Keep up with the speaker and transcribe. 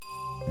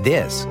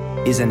This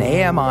is an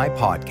AMI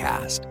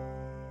podcast.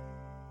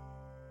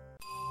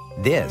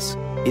 This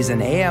is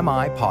an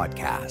AMI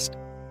podcast.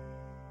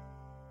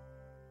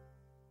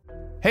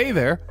 Hey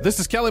there,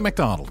 this is Kelly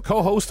McDonald,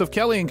 co-host of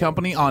Kelly &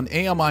 Company on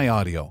AMI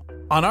Audio.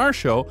 On our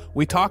show,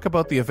 we talk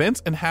about the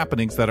events and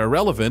happenings that are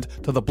relevant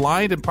to the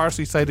blind and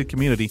partially sighted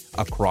community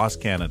across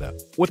Canada.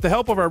 With the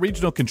help of our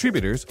regional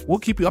contributors, we'll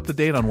keep you up to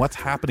date on what's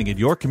happening in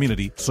your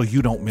community so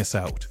you don't miss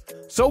out.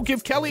 So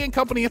give Kelly &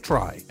 Company a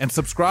try and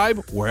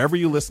subscribe wherever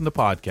you listen to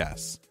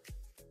podcasts.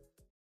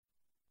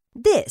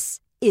 This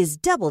is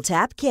Double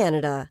Tap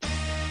Canada.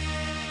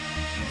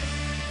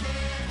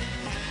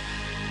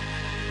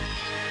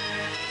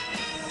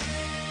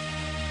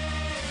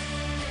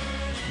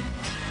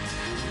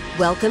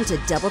 Welcome to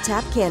Double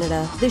Tap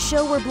Canada, the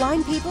show where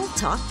blind people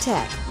talk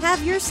tech.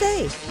 Have your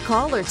say.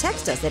 Call or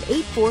text us at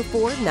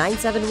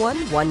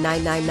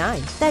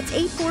 844-971-1999. That's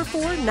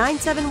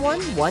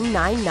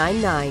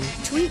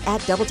 844-971-1999. Tweet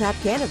at Double Tap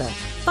Canada.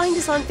 Find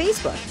us on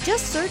Facebook.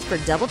 Just search for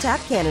Double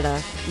Tap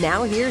Canada.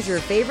 Now here's your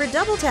favorite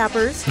Double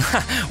Tappers.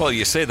 Well,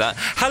 you say that.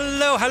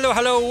 Hello.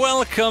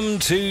 Welcome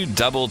to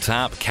Double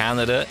Tap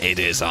Canada. It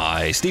is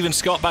I, Stephen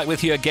Scott, back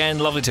with you again.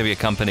 Lovely to have your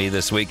company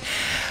this week.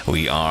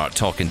 We are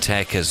talking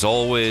tech as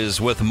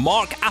always with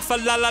Mark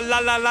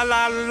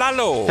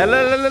Afalalalalo.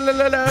 Hello.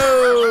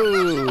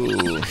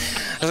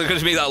 It's going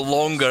to be that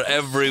longer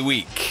every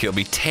week. It'll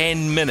be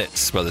 10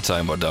 minutes by the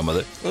time we're done with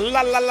it. I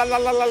like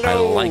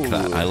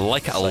that. I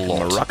like it a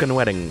lot. Moroccan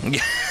wedding.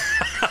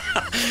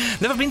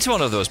 Never been to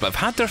one of those, but I've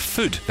had their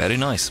food. Very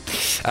nice.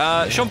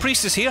 Sean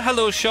Priest is here.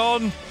 Hello,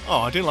 Sean. Oh,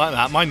 I didn't like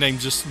that. My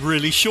name's just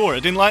really short. I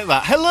didn't like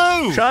that.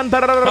 Hello! Sean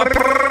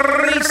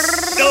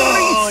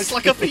Oh, it's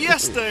like a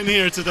fiesta in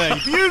here today.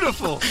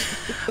 Beautiful.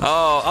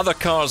 Oh, other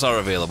cars are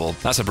available.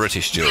 That's a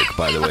British joke,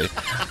 by the way.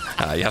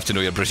 You have to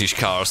know your British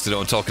cars to know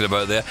what I'm talking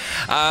about there.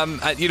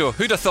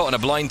 Who'd have thought in a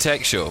blind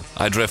tech show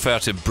I'd refer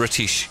to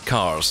British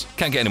cars?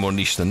 Can't get any more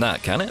niche than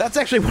that, can it? That's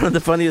actually one of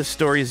the funniest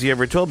stories you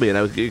ever told me,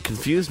 and it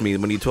confused me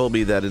when you told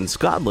me that in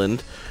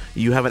Scotland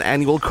you have an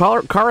annual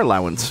car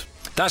allowance.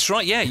 That's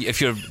right, yeah.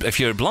 If you're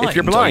blind, if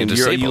you're blind,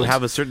 or you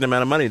have a certain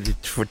amount of money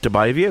to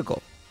buy a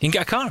vehicle. You can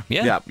get a car,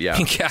 yeah. Yeah.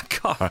 You can get a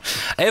car.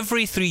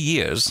 Every 3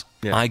 years,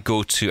 I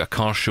go to a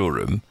car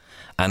showroom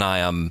and I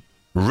am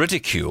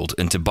ridiculed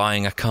into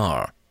buying a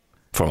car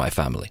for my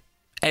family.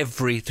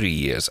 Every 3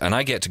 years. And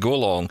I get to go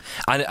along.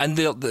 And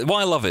what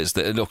I love is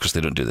that, of course,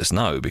 they don't do this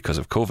now because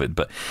of COVID,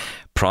 but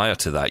prior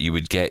to that, you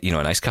would get, a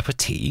nice cup of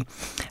tea,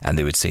 and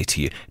they would say to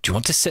you, do you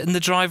want to sit in the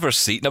driver's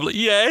seat? And I'm like,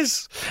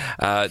 yes.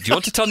 Do you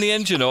want to turn the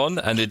engine on?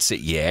 And they'd say,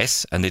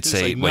 yes. And they'd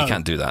say, well, you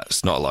can't do that.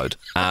 It's not allowed.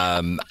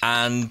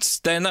 And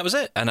then that was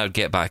it. And I'd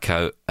get back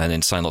out and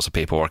then sign lots of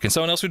paperwork, and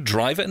someone else would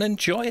drive it and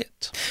enjoy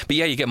it. But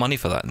yeah, you get money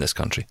for that in this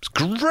country. It's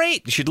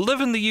great. You should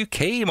live in the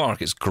UK,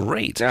 Mark. It's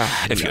great.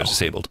 If you're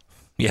disabled.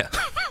 Yeah.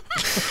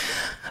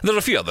 There are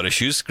a few other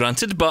issues,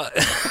 granted, but,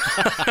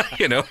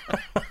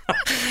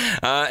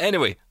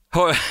 Anyway,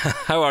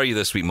 how are you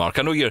this week, Mark?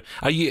 I know you're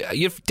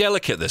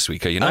delicate this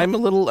week, are you not? I'm a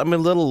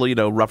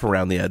little, rough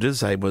around the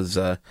edges. I was,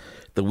 the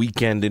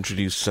weekend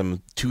introduced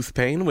some tooth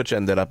pain, which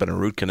ended up in a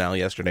root canal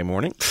yesterday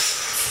morning.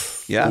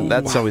 Yeah,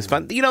 that's always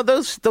fun.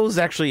 Those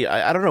actually,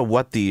 I don't know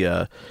what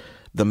the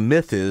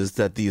myth is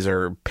that these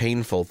are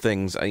painful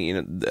things.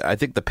 I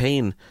think the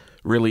pain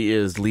really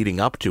is leading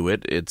up to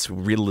it. It's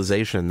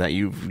realization that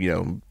you've,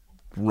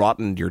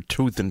 rotted your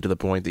tooth into the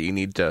point that you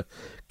need to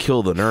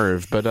kill the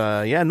nerve. But,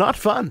 not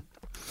fun.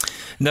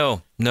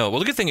 No. Well,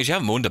 the good thing is you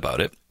haven't moaned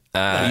about it.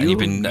 You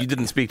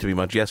didn't speak to me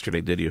much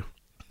yesterday, did you?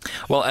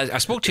 Well, I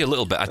spoke to you a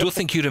little bit. I don't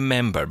think you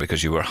remember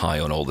because you were high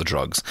on all the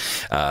drugs.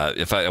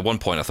 At one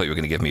point I thought you were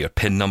going to give me your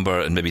PIN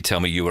number and maybe tell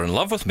me you were in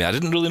love with me. I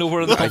didn't really know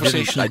where the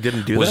conversation I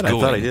didn't do was that.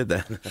 going. I thought I did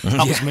that.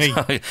 That was me.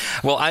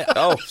 Well, I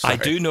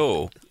do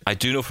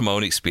know from my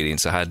own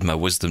experience. I had my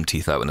wisdom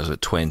teeth out when I was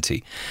at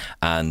 20,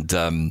 and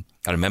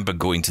I remember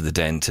going to the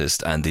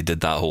dentist and they did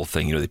that whole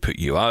thing. They put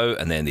you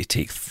out and then they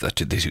took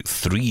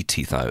 3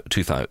 teeth out,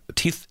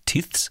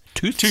 teeths,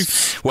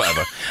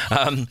 whatever.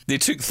 They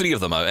took 3 of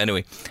them out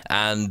anyway,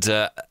 and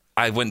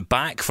I went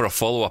back for a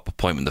follow-up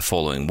appointment the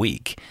following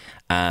week.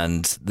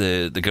 And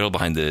the girl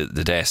behind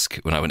the desk,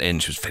 when I went in,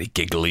 she was very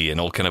giggly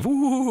and all kind of,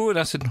 ooh, and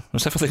I said,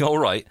 was everything all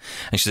right?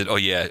 And she said, oh,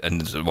 yeah.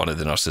 And one of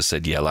the nurses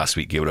said, yeah, last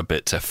week you were a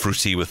bit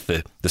fruity with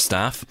the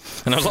staff.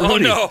 And I was like, oh,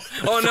 no.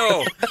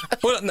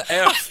 What on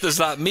earth does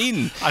that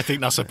mean? I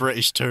think that's a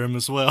British term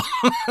as well.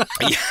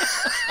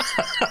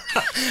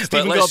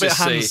 Stephen got a bit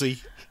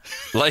handsy.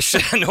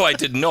 No, I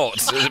did not.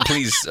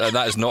 Please,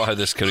 that is not how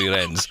this career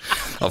ends.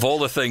 Of all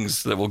the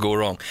things that will go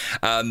wrong.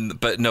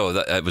 But no,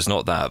 it was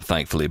not that,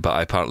 thankfully. But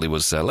I apparently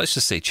was, let's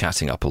just say,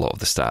 chatting up a lot of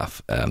the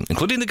staff,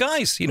 including the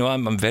guys.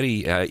 I'm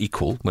very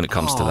equal when it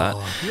comes to that.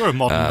 You're a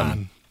modern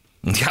man.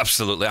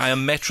 Absolutely. I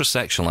am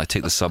metrosexual. I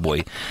take the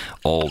subway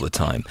all the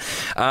time.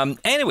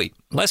 Anyway,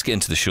 let's get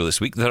into the show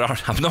this week.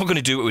 I'm not going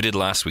to do what we did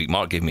last week.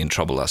 Mark gave me in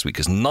trouble last week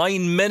because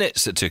 9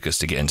 minutes it took us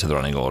to get into the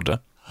running order.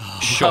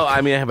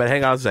 But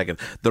hang on a second.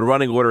 The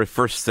running order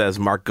first says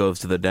Mark goes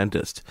to the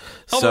dentist.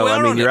 So,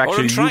 you're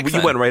actually,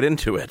 you went right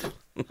into it.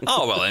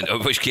 Oh, well,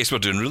 in which case we're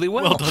doing really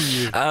well. Well done,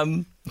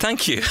 you.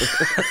 Thank you.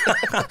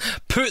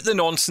 Put the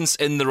nonsense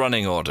in the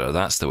running order.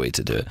 That's the way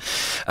to do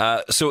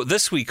it. So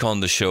this week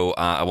on the show,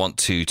 I want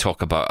to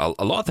talk about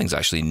a lot of things,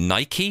 actually.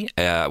 Nike,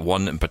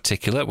 one in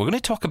particular. We're going to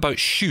talk about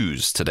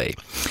shoes today.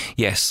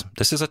 Yes,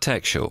 this is a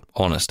tech show,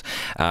 honest.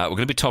 We're going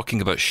to be talking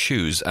about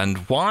shoes and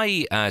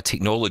why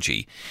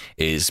technology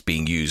is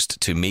being used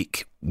to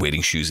make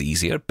wearing shoes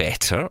easier,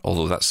 better,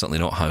 although that's certainly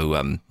not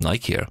how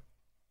Nike are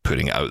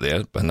putting it out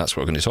there, and that's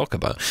what we're going to talk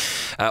about.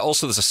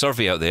 Also, there's a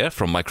survey out there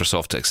from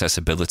Microsoft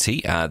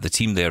Accessibility. The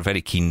team there are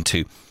very keen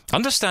to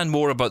understand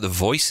more about the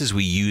voices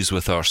we use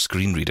with our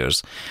screen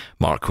readers.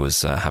 Mark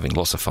was having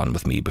lots of fun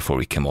with me before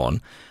we came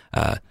on,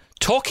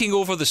 talking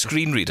over the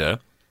screen reader,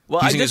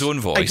 using his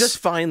own voice. I just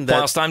find that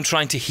whilst I'm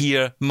trying to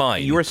hear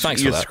mine. Your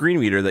that. screen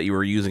reader that you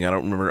were using, I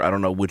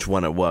don't know which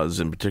one it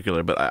was in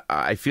particular, but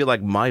I feel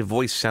like my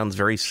voice sounds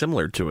very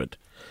similar to it.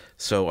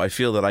 So I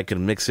feel that I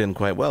can mix in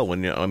quite well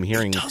when I'm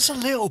hearing. It does a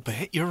little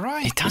bit. You're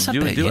right. It does a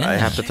bit. Yeah. I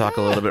have to talk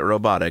a little bit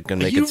robotic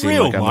and make you it seem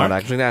real, like I'm Mark? not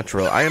actually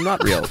natural. I am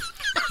not real.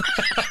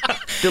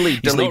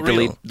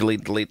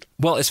 delete.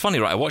 Well, it's funny,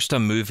 right? I watched a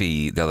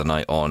movie the other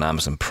night on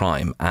Amazon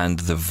Prime, and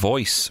the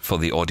voice for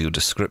the audio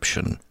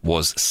description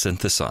was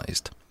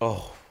synthesized.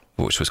 Oh.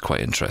 Which was quite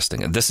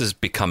interesting. And this is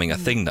becoming a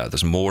thing now.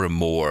 There's more and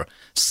more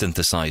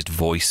synthesized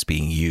voice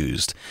being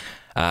used.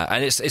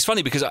 And it's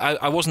funny because I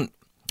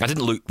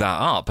didn't look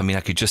that up. I mean,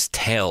 I could just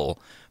tell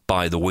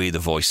by the way the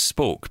voice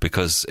spoke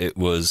because it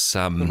was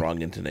the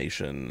wrong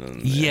intonation.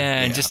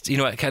 And just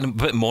kind of a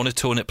bit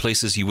monotone at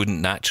places you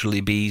wouldn't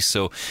naturally be.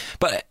 So,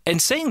 but in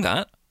saying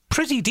that,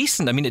 pretty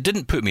decent. I mean, it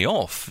didn't put me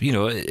off.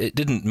 It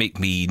didn't make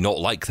me not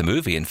like the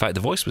movie. In fact,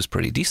 the voice was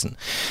pretty decent.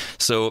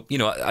 So,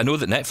 I know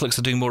that Netflix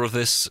are doing more of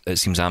this. It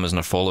seems Amazon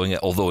are following it.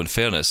 Although, in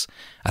fairness,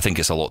 I think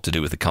it's a lot to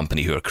do with the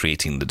company who are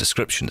creating the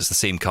description. It's the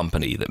same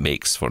company that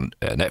makes for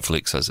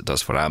Netflix as it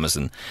does for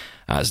Amazon,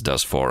 as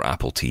does for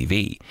Apple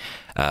TV.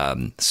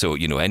 So,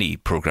 any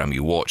program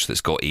you watch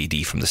that's got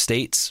AD from the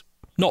States,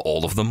 not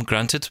all of them,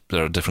 granted,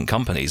 there are different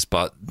companies,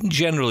 but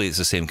generally it's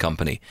the same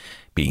company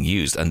being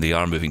used, and they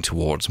are moving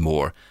towards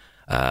more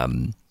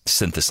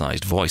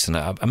synthesized voice. And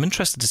I'm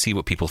interested to see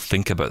what people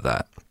think about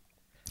that,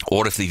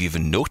 or if they've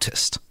even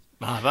noticed.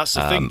 That's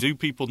the thing. Do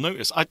people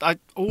notice? I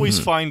always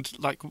find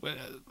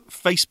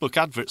Facebook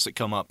adverts that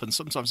come up, and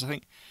sometimes I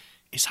think,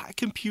 is that a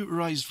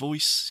computerized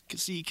voice?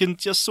 Because you can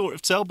just sort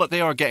of tell, but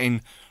they are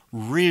getting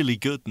really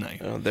good now.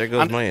 Oh, there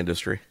goes my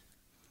industry.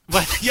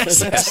 Well,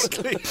 yes,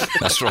 exactly.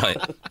 That's right.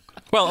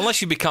 Well,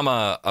 unless you become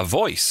a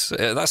voice,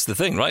 that's the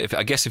thing, right?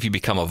 I guess if you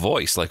become a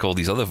voice, like all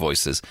these other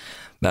voices,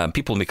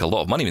 people make a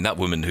lot of money. I mean, that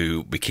woman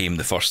who became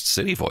the first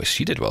Siri voice,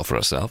 she did well for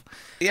herself.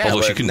 Yeah,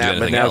 although she couldn't do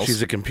anything else. But now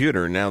she's a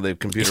computer. Now they've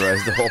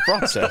computerized the whole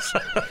process.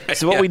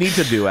 So what we need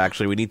to do,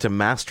 actually, we need to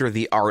master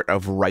the art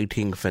of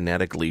writing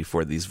phonetically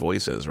for these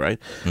voices, right?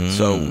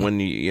 So when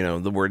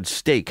the word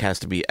steak has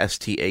to be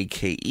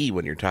S-T-A-K-E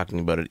when you're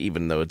talking about it,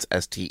 even though it's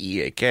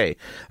S-T-E-A-K.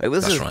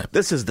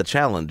 This is the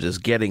challenge, is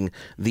getting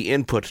the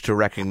input to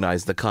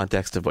recognize the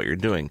context of what you're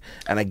doing.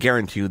 And I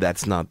guarantee you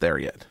that's not there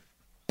yet.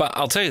 But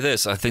I'll tell you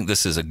this, I think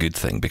this is a good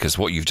thing, because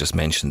what you've just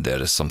mentioned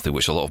there is something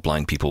which a lot of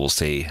blind people will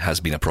say has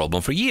been a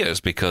problem for years,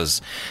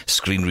 because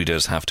screen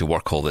readers have to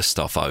work all this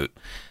stuff out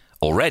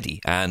already,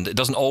 and it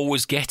doesn't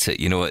always get it.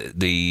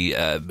 The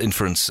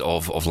inference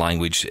of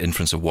language,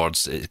 inference of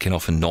words, it can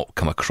often not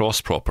come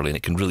across properly, and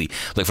it can really,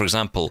 like, for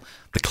example,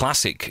 the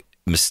classic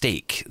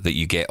mistake that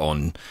you get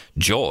on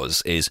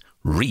Jaws is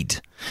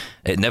read.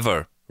 It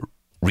never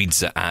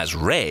reads it as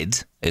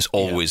read, it's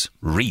always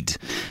read.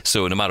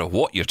 So no matter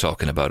what you're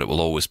talking about, it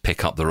will always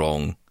pick up the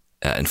wrong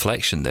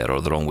inflection there, or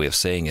the wrong way of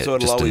saying it, so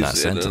just in that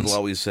sentence. It'll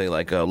always say,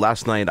 like,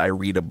 last night I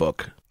read a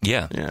book.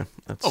 Yeah.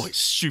 It's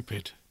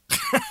stupid.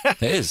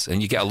 It is,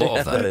 and you get a lot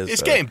of that.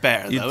 It's getting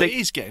better, though. It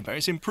is getting better.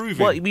 It's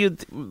improving.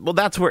 Well,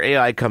 that's where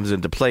AI comes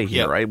into play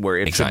here, right? Where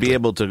it should be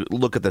able to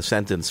look at the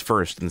sentence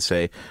first and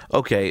say,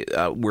 okay,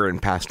 we're in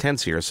past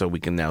tense here, so we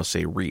can now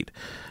say read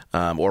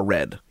or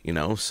read,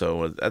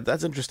 So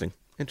that's interesting.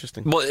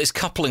 Well, it's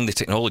coupling the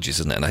technologies,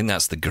 isn't it? And I think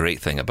that's the great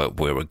thing about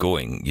where we're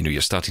going.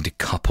 You're starting to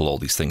couple all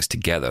these things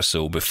together.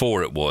 So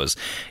before it was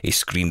a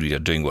screen reader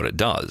doing what it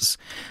does.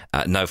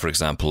 Now, for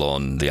example,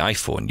 on the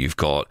iPhone, you've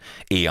got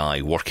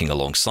AI working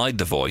alongside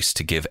the voice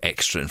to give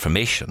extra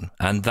information.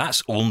 And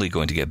that's only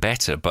going to get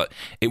better. But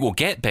it will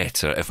get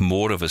better if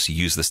more of us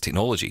use this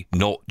technology,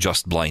 not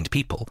just blind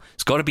people.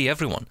 It's got to be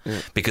everyone,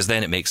 because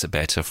then it makes it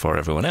better for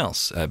everyone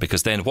else.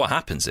 Because then what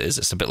happens is,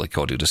 it's a bit like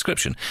audio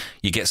description.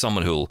 You get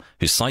someone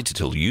who's sighted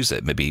who'll use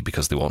it, maybe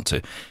because they want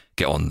to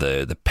get on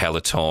the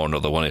Peloton, or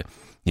they want to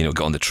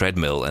get on the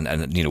treadmill and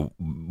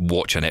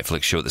watch a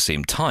Netflix show at the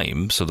same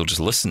time, so they'll just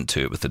listen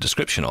to it with the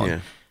description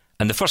on.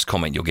 And the first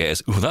comment you'll get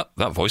is, "Oh, that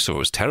voiceover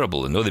was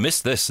terrible," and "No, they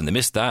missed this and they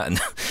missed that."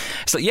 And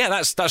it's like, yeah,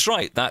 that's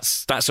right.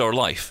 That's our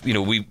life.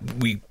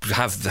 We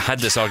have had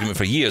this argument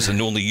for years,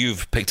 and only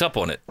you've picked up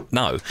on it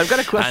now. I've got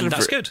a question. And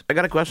that's good. I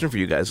got a question for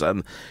you guys.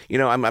 I'm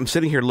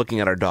sitting here looking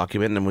at our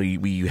document, and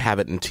we have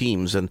it in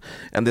Teams, and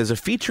there's a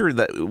feature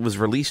that was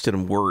released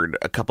in Word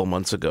a couple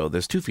months ago.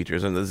 There's two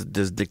features, and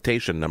there's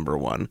dictation number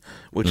one,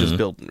 which is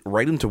built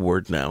right into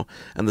Word now,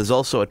 and there's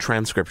also a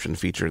transcription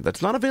feature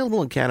that's not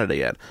available in Canada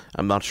yet.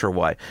 I'm not sure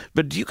why.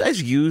 But do you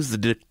guys use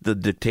the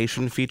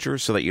dictation feature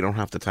so that you don't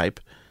have to type?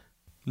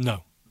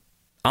 No.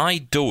 I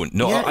don't.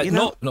 No,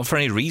 Yeah, not for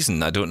any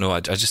reason. I don't know.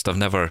 I've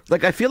never...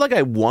 Like, I feel like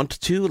I want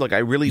to. Like, I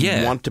really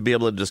want to be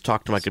able to just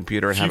talk to my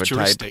computer and have it type.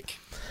 Futuristic.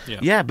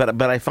 Yeah, but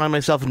I find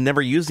myself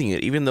never using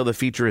it, even though the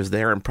feature is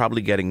there and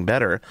probably getting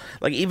better.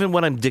 Like, even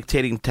when I'm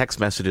dictating text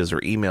messages or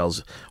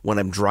emails when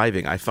I'm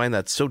driving, I find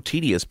that so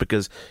tedious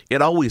because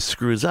it always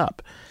screws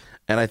up.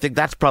 And I think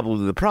that's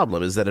probably the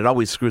problem, is that it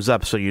always screws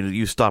up, so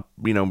you stop,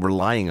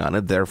 relying on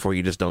it, therefore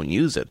you just don't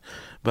use it.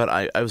 But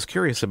I was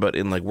curious about,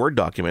 in like Word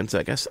documents,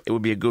 I guess it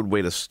would be a good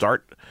way to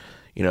start,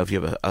 if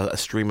you have a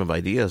stream of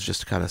ideas, just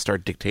to kind of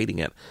start dictating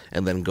it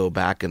and then go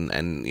back and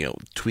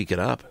tweak it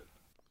up.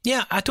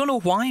 Yeah, I don't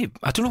know why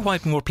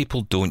more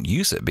people don't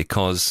use it,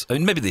 because,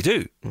 maybe they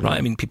do, right?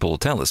 I mean, people will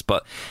tell us,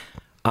 but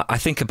I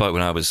think about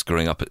when I was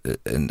growing up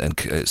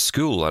at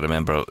school. I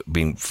remember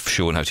being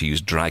shown how to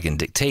use drag and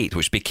dictate,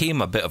 which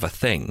became a bit of a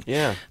thing.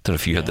 Yeah. I don't know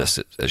if you had this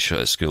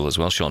at school as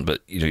well, Sean,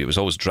 but it was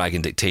always drag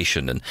and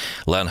dictation, and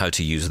learn how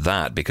to use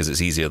that because it's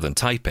easier than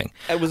typing.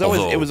 It was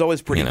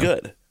always pretty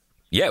good.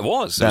 Yeah, it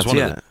was. It was one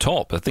of the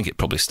top. I think it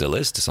probably still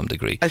is to some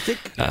degree. I think.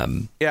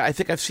 I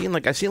think I've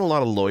seen a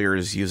lot of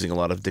lawyers using a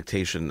lot of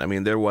dictation. I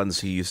mean, they're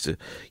ones who used to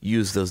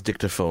use those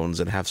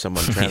dictaphones and have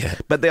someone,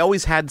 but they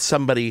always had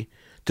somebody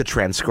to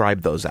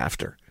transcribe those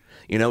after.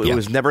 It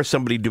was never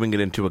somebody doing it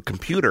into a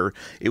computer.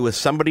 It was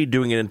somebody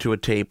doing it into a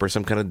tape or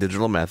some kind of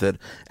digital method,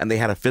 and they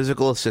had a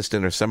physical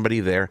assistant or somebody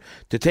there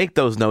to take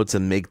those notes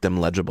and make them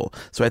legible.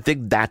 So I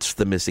think that's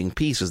the missing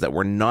piece, is that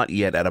we're not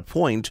yet at a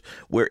point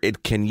where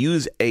it can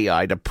use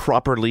AI to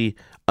properly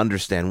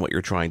understand what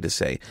you're trying to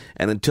say.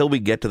 And until we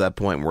get to that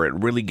point where it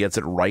really gets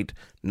it right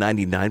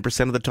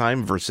 99% of the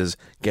time versus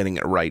getting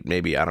it right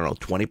maybe,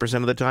 20%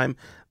 of the time,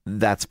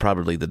 that's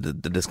probably the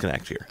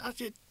disconnect here.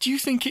 Do you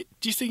think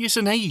it's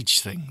an age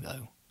thing,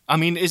 though? I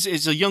mean,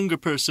 is a younger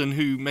person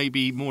who may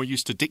be more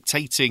used to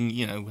dictating,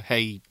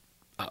 hey,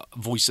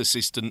 voice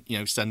assistant,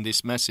 send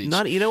this message.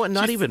 Not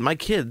even my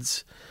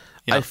kids.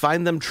 Yeah. I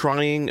find them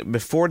trying,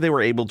 before they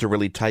were able to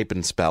really type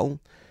and spell,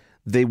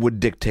 they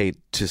would dictate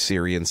to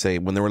Siri and say,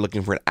 when they were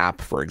looking for an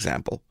app, for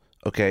example.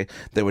 Okay,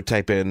 they would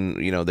type in,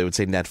 they would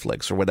say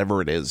Netflix or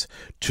whatever it is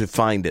to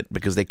find it,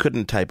 because they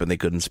couldn't type and they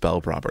couldn't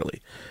spell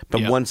properly.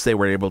 But once they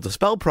were able to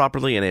spell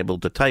properly and able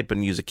to type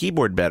and use a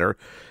keyboard better,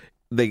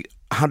 they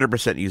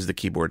 100% use the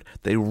keyboard.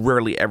 They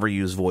rarely ever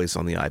use voice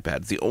on the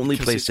iPads. The only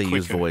place they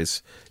use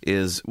voice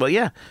is,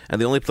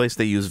 and the only place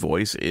they use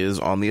voice is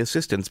on the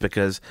assistants,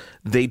 because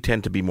they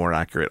tend to be more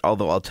accurate.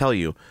 Although I'll tell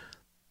you,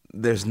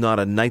 there's not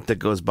a night that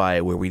goes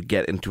by where we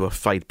get into a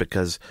fight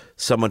because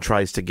someone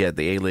tries to get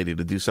the A-lady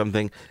to do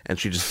something and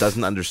she just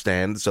doesn't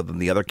understand. So then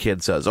the other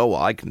kid says, "Oh,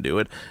 well, I can do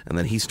it," and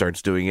then he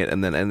starts doing it,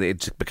 and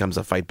it just becomes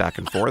a fight back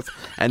and forth,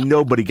 and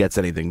nobody gets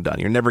anything done.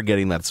 You're never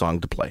getting that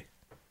song to play.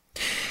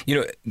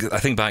 I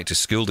think back to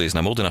school days, and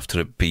I'm old enough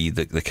to be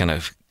the kind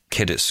of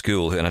kid at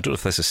school, and I don't know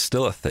if this is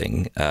still a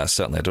thing.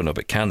 Certainly, I don't know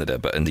about Canada,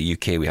 but in the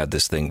UK, we had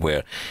this thing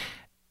where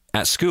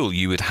at school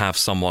you would have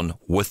someone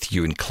with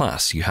you in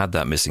class. You had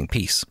that missing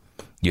piece.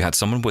 You had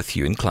someone with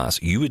you in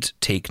class. You would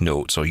take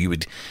notes, or you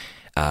would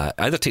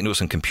either take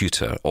notes on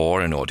computer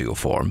or in audio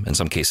form. In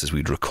some cases,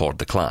 we'd record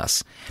the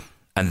class.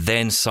 And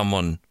then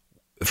someone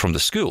from the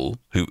school,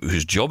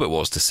 whose job it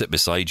was to sit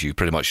beside you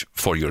pretty much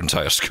for your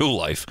entire school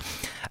life,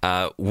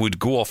 would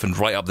go off and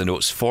write up the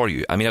notes for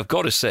you. I mean, I've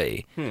got to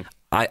say,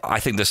 I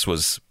think this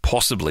was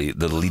possibly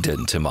the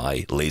lead-in to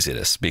my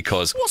laziness,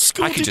 because what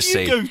school I could did just you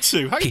say, go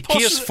to?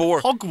 Here's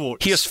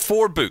Hogwarts. Here's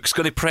 4 books.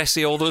 Going to press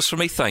all those for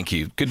me? Thank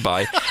you.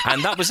 Goodbye.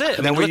 And that was it.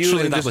 I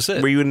mean, that was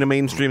it. Were you in a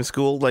mainstream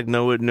school? Like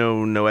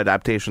no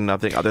adaptation,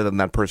 nothing other than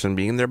that person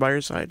being there by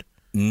your side?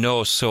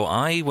 No, so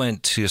I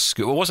went to a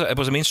school. It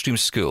was a mainstream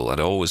school. I'd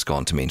always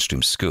gone to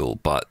mainstream school,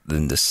 but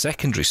in the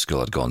secondary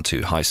school I'd gone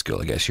to, high school,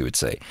 I guess you would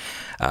say,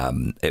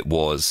 it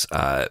was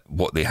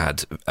what they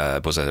had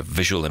was a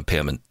visual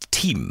impairment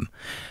team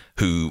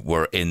who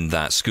were in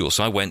that school.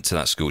 So I went to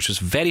that school, which was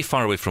very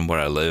far away from where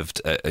I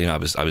lived. I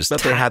was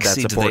but they had that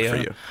support there.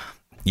 For you.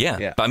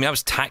 Yeah, but I mean, I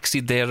was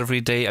taxied there every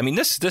day. I mean,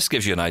 this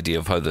gives you an idea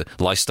of how the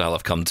lifestyle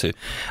I've come to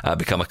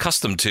become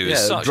accouned to.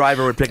 Yeah, the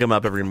driver would pick him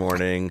up every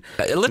morning.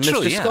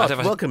 Literally, Mr. Scott,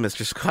 welcome,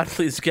 Mr. Scott.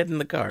 Please get in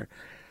the car.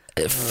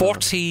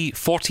 40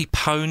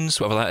 pounds,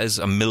 whatever that is,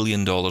 $1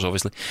 million,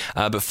 obviously,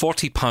 but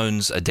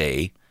 £40 a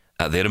day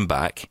there and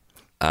back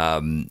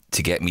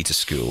to get me to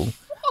school.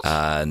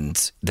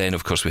 And then,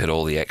 of course, we had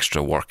all the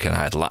extra work, and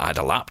I had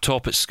a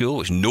laptop at school,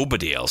 which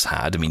nobody else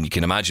had. I mean, you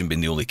can imagine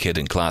being the only kid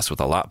in class with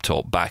a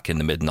laptop back in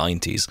the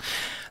mid-90s.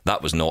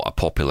 That was not a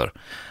popular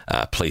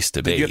place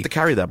to be. Did you have to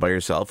carry that by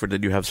yourself, or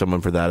did you have someone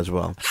for that as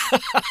well?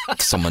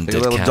 Someone Like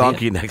did a little carry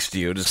donkey it. next to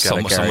you, just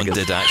kind of carrying Someone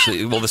it. did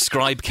actually. Well, the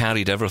scribe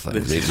carried everything.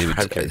 They would,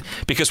 Okay.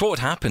 because what would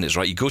happen is,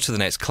 right, you go to the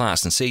next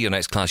class and say your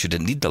next class you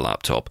didn't need the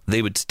laptop,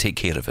 they would take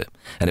care of it,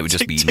 and it would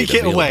just be Take made it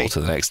available away. to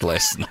the next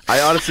lesson.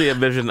 I honestly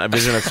envision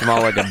a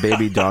small, like a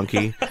baby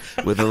donkey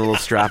with a little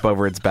strap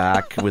over its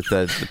back with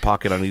the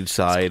pocket on each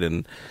side.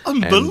 And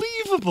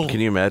Unbelievable.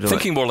 can you imagine?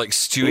 Thinking more like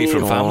Stewie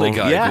from Family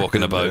Guy yeah.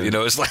 walking about, you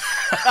know, it's like...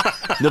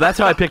 No, that's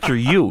how I picture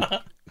you.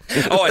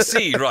 Oh, I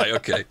see. Right,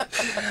 okay.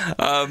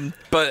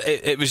 But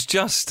it was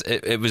just,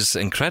 it was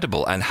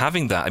incredible. And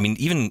having that, I mean,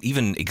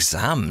 even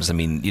exams, I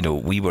mean, you know,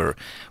 we were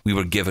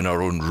given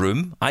our own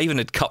room. I even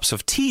had cups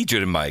of tea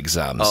during my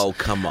exams. Oh,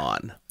 come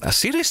on.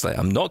 Seriously,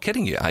 I'm not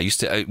kidding you.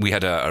 We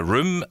had a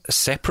room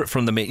separate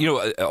from the main, you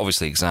know,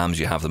 obviously exams,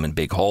 you have them in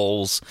big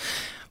halls.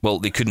 Well,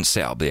 they couldn't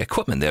set up the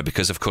equipment there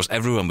because, of course,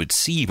 everyone would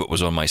see what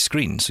was on my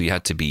screen. So you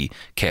had to be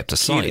kept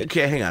aside.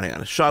 Okay, hang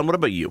on. Sean, what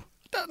about you?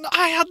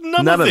 I had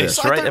none None of of this.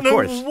 this, right? I don't Of know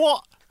course.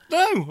 what.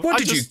 No. Where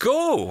did you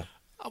go?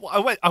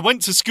 I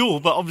went to school,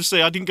 but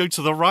obviously I didn't go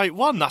to the right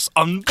one. That's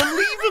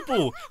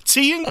unbelievable.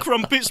 Tea and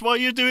crumpets while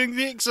you're doing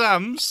the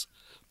exams.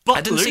 I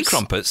didn't see Butlers.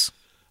 crumpets.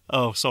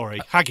 Oh, sorry.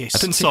 Haggis. I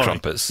didn't see Sorry.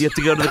 crumpets. You have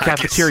to go to the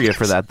cafeteria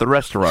for that, the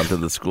restaurant in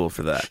the school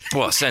for that.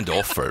 Well, send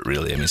off for it,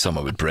 really. I mean,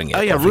 someone would bring it.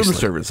 Oh, yeah, obviously. room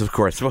service, of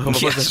course. What was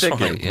I Yes,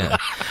 thinking? right, yeah.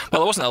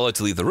 Well, I wasn't allowed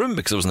to leave the room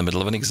because I was in the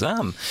middle of an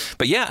exam.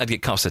 But yeah, I'd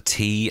get cups of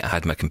tea. I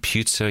had my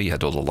computer. You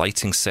had all the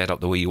lighting set up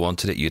the way you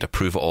wanted it. You'd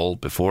approve it all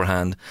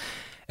beforehand.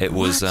 It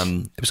was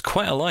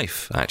quite a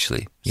life,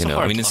 actually. You It's a know, I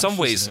hard mean, in life, some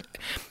ways. isn't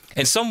it?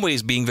 In some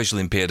ways, being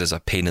visually impaired is a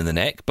pain in the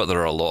neck, but there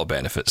are a lot of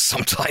benefits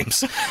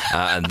sometimes,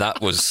 and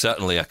that was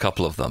certainly a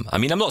couple of them. I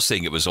mean, I'm not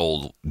saying it was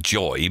all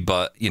joy,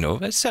 but you know,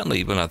 it's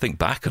certainly when I think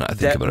back on it, I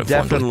think about it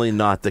fondly. Definitely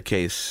not the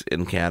case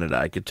in Canada.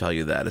 I could tell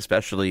you that,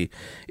 especially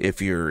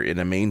if you're in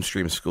a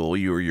mainstream school,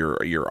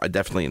 you're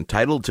definitely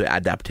entitled to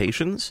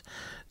adaptations.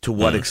 To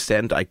what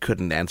extent, I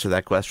couldn't answer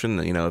that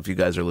question. You know, if you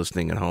guys are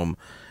listening at home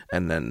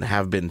and then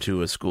have been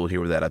to a school here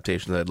with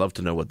adaptations, I'd love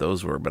to know what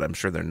those were, but I'm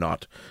sure they're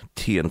not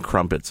tea and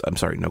crumpets. I'm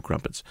sorry, no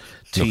crumpets.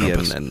 No Tea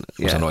crumpets. and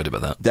I was annoyed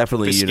about that.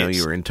 Definitely, Biscuits.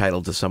 you were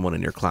entitled to someone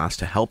in your class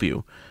to help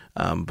you,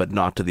 but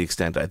not to the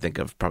extent, I think,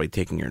 of probably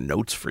taking your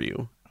notes for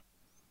you.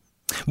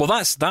 Well,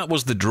 that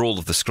was the role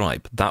of the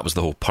scribe. That was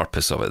the whole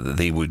purpose of it. That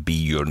they would be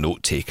your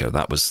note taker.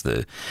 That was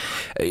the,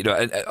 you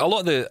know, a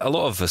lot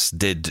of us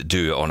did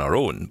do it on our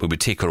own. We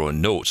would take our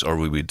own notes, or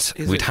we'd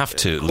have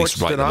to at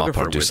least write them up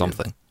or do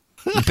something.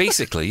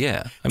 Basically,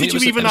 yeah. I mean,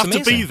 Did you even it was have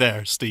to be amazing.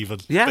 there, Stephen?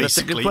 Yeah, that's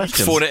a good Basically.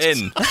 question. Phone it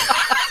in.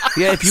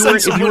 Yeah, if you Send were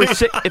somebody.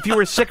 if you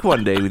were sick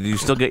one day, did you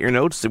still get your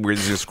notes?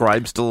 Was your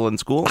scribe still in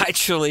school?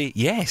 Actually,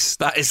 yes,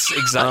 that is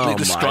exactly. Oh,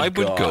 The my scribe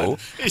would God. go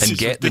This and is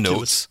get the ridiculous.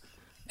 notes.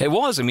 It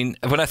was. I mean,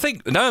 when I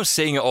think now, I'm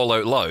saying it all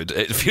out loud.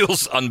 It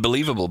feels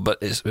unbelievable, but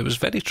it was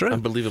very true.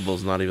 Unbelievable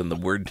is not even the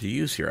word to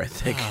use here, I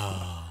think.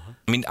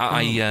 I mean,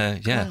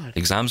 yeah,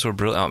 exams were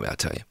brilliant. I mean, I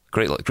tell you,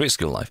 great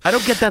school life. I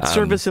don't get that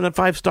service in a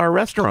 5-star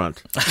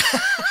restaurant.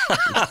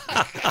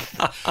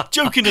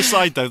 Joking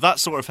aside, though, that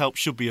sort of help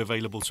should be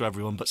available to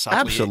everyone, but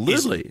sadly, it isn't.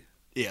 Absolutely.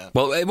 Yeah.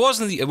 Well, it was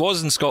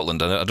in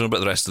Scotland, and I don't know about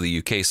the rest of the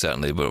UK.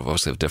 Certainly, but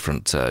obviously have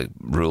different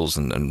rules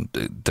and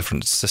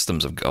different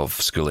systems of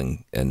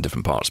schooling in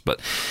different parts. But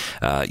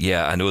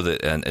yeah, I know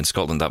that in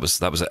Scotland that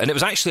was, and it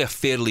was actually a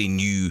fairly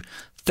new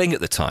thing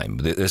at the time.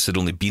 This had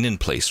only been in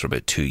place for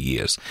about 2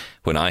 years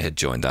when I had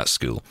joined that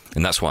school,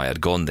 and that's why I had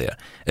gone there.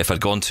 If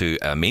I'd gone to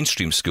a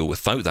mainstream school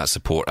without that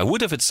support, I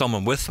would have had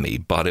someone with me,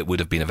 but it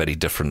would have been a very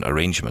different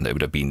arrangement. It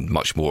would have been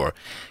much more,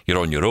 you're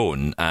on your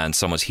own, and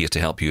someone's here to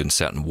help you in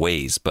certain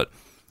ways, but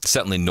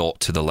certainly not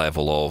to the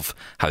level of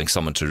having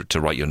someone to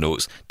write your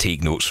notes,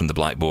 take notes from the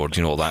blackboard,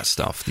 you know, all that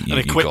stuff that you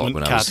got equipment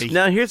when I was... caddy.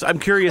 Now, I'm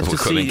curious to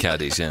Equipment see.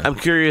 caddies, yeah. I'm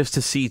curious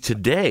to see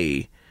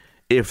today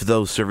if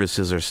those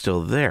services are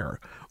still there,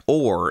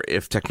 or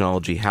if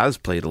technology has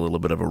played a little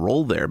bit of a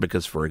role there.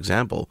 Because, for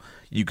example,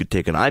 you could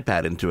take an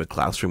iPad into a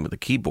classroom with a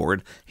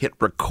keyboard, hit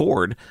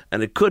record,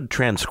 and it could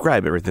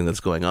transcribe everything that's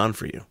going on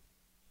for you.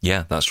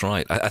 Yeah, that's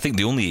right. I think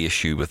the only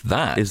issue with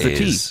that Is the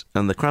tea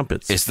and the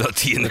crumpets? It's the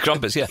tea and the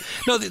crumpets, yeah.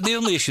 No, the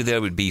only issue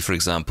there would be, for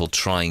example,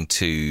 trying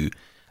to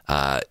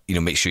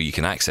make sure you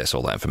can access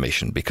all that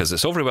information, because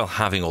it's all very well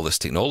having all this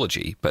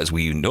technology, but as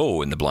we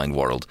know in the blind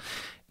world,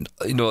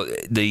 you know,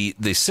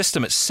 the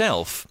system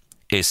itself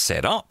is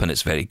set up and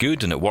it's very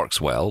good and it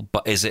works well,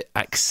 but is it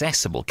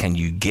accessible? Can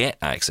you get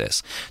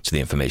access to the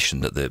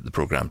information that the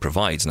program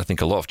provides? And I think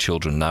a lot of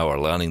children now are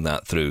learning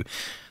that through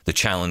the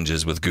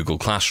challenges with Google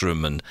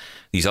Classroom and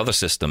these other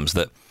systems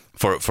that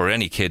for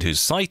any kid who's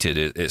sighted,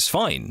 it's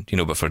fine, you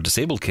know, but for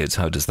disabled kids,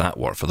 how does that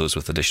work? For those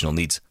with additional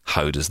needs,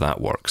 how does that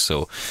work?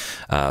 So,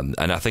 and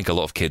I think a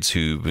lot of kids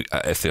who,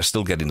 if they're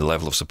still getting the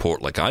level of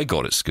support like I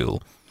got at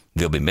school,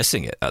 they'll be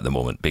missing it at the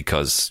moment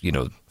because, you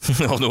know,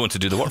 they'll have no one to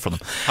do the work for them.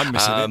 I'm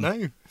missing it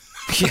now.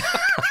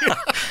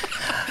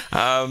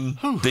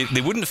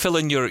 They wouldn't fill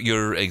in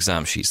your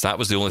exam sheets. That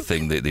was the only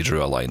thing they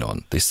drew a line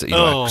on. They said,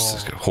 I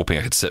was hoping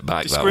I could sit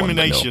back that one.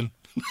 Discrimination.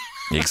 No.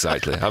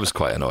 Exactly. I was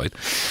quite annoyed.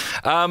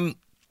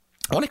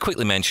 I want to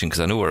quickly mention, because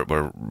I know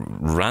we're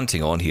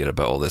ranting on here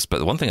about all this, but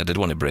the one thing I did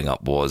want to bring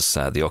up was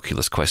the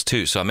Oculus Quest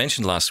 2. So I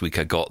mentioned last week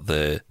I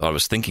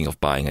was thinking of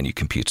buying a new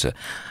computer.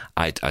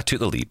 I took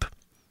the leap.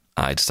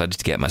 I decided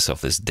to get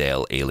myself this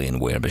Dell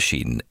Alienware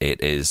machine.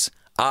 It is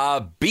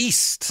a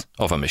beast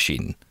of a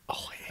machine.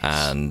 Oh, yes.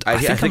 And I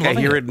think I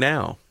hear it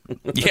now.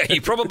 Yeah,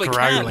 you probably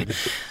can.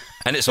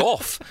 And it's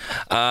off.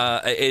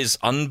 It is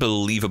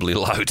unbelievably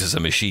loud as a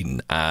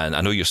machine. And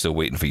I know you're still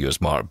waiting for yours,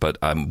 Mark, but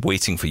I'm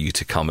waiting for you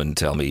to come and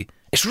tell me,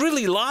 it's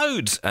really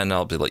loud. And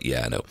I'll be like,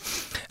 yeah, I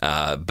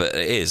know. But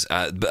it is.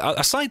 But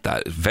aside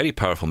that, very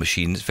powerful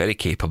machines, very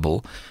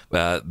capable.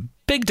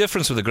 Big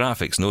difference with the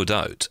graphics, no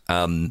doubt.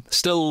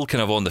 Still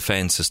kind of on the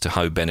fence as to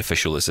how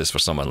beneficial this is for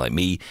someone like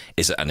me.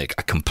 Is it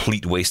a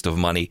complete waste of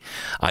money?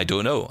 I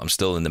don't know. I'm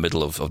still in the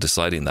middle of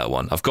deciding that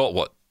one. I've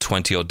got,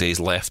 20 odd days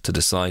left to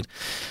decide.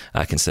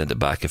 I can send it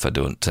back if I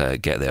don't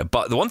get there.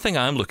 But the one thing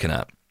I am looking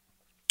at,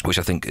 which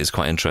I think is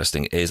quite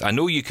interesting, is I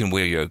know you can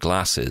wear your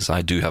glasses.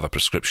 I do have a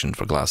prescription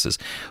for glasses,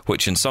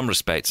 which in some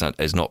respects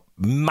is not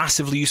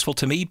massively useful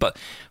to me, but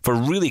for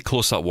really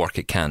close-up work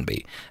it can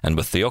be. And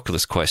with the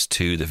Oculus Quest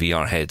 2, the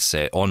VR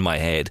headset on my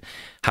head,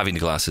 having the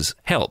glasses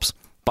helps.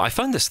 But I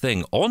found this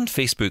thing on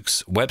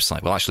Facebook's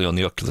website, well, actually on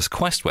the Oculus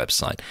Quest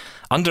website,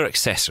 under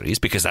accessories,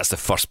 because that's the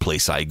first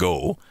place I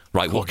go.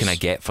 Right, what can I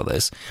get for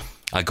this?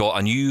 I got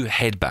a new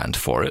headband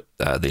for it,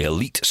 the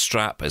Elite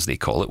Strap, as they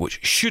call it,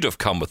 which should have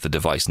come with the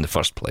device in the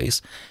first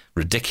place.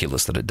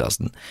 Ridiculous that it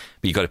doesn't,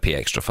 but you got to pay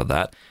extra for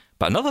that.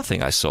 But another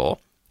thing I saw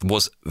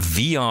was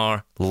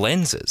VR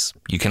lenses.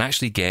 You can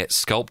actually get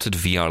sculpted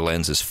VR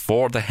lenses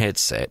for the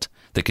headset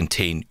that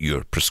contain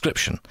your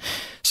prescription.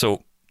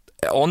 So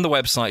on the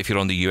website, if you're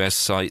on the US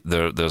site,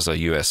 there's a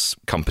US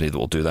company that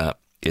will do that.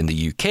 In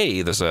the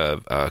UK, there's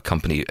a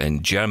company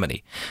in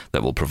Germany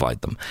that will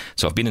provide them.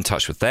 So I've been in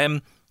touch with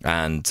them,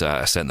 and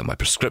I sent them my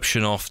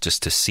prescription off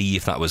just to see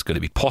if that was going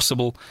to be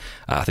possible.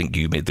 I think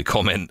you made the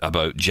comment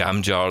about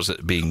jam jars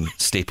being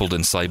stapled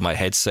inside my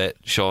headset,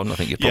 Sean. I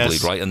think you're probably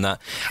right in that.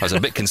 I was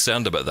a bit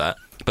concerned about that,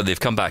 but they've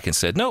come back and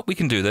said, no, we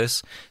can do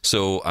this.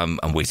 So I'm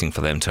waiting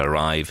for them to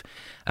arrive,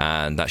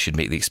 and that should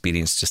make the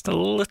experience just a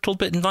little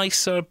bit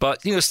nicer.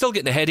 But, still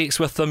getting the headaches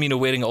with them,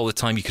 wearing it all the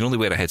time. You can only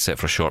wear a headset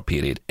for a short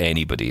period.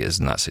 Anybody is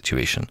in that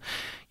situation.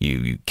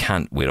 You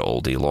can't wear it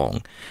all day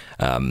long.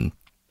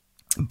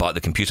 But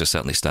the computer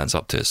certainly stands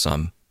up to it. So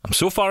I'm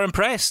so far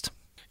impressed.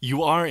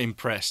 You are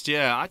impressed,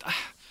 yeah.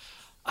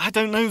 I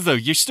don't know though.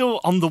 You're still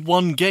on the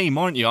one game,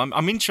 aren't you?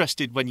 I'm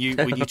interested when you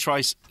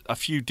try a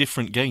few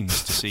different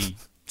games to see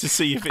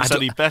if it's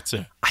any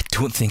better. I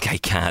don't think I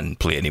can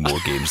play any more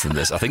games than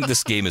this. I think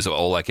this game is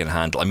all I can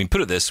handle. I mean,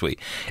 put it this way: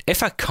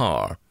 if a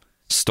car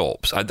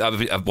stops,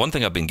 one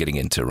thing I've been getting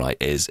into, right,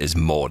 is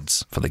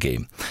mods for the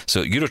game.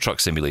 So Euro Truck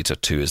Simulator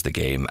 2 is the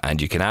game,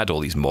 and you can add all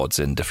these mods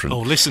in different. Oh,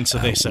 listen to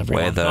this,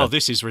 everyone! Weather.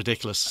 This is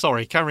ridiculous.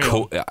 Sorry, carry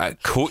on.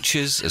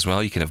 Coaches as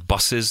well. You can have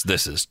buses.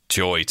 This is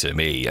joy to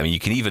me. I mean, you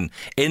can even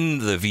in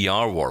the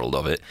VR world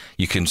of it,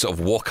 you can sort of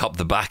walk up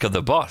the back of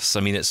the bus. I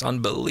mean, it's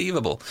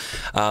unbelievable.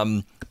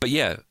 But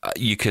yeah,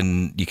 you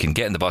can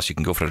get in the bus, you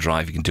can go for a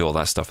drive, you can do all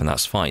that stuff, and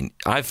that's fine.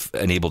 I've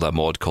enabled a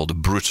mod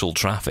called Brutal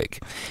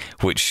Traffic,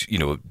 which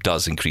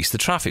does increase the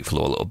traffic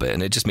flow a little bit,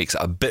 and it just makes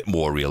it a bit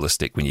more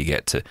realistic when you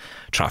get to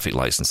traffic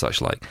lights and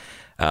such like.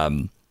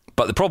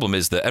 But the problem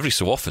is that every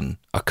so often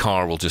a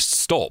car will just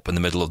stop in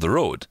the middle of the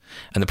road,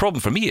 and the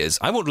problem for me is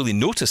I won't really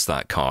notice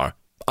that car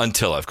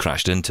until I've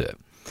crashed into it,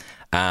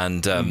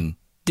 and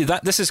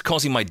this is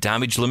causing my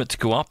damage limit to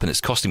go up, and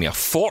it's costing me a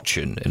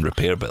fortune in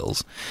repair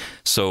bills.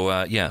 So,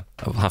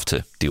 I'll have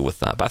to deal with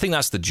that. But I think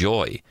that's the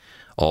joy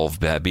of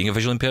being a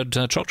visually impaired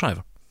truck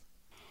driver.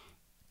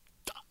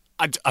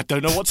 I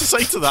don't know what to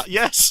say to that,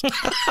 yes.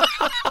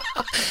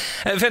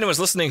 If anyone's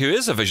listening who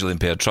is a visually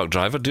impaired truck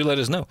driver, do let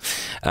us know.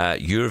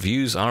 Your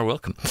views are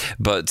welcome.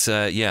 But,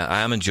 I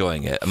am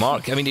enjoying it.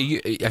 Mark, I mean,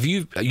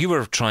 you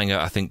were trying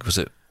out, I think,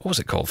 what was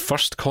it called?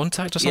 First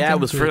Contact or something? Yeah, it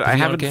was I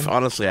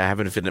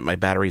haven't finished. My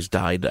batteries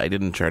died. I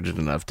didn't charge it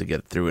enough to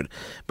get through it.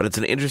 But it's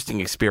an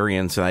interesting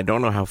experience, and I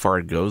don't know how far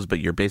it goes, but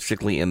you're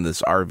basically in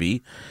this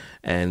RV,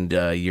 and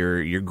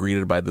you're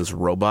greeted by this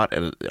robot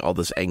and all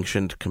this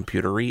ancient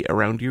computery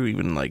around you,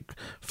 even like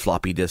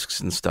floppy disks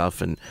and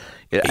stuff. And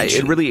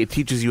it really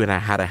teaches you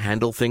how to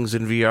handle things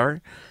in VR,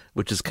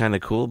 which is kind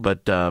of cool.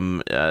 But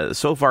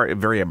so far, a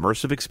very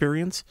immersive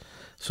experience.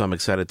 So I'm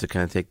excited to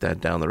kind of take that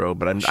down the road,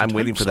 but I'm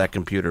waiting for that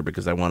computer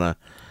because I want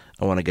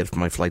to get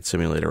my flight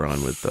simulator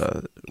on with.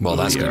 Well,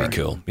 that's going to be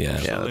cool. Yeah,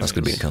 that's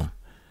going to be cool.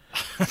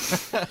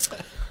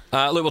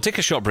 Look, we'll take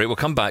a short break. We'll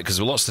come back because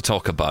there's lots to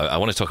talk about. I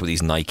want to talk about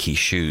these Nike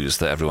shoes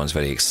that everyone's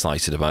very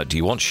excited about. Do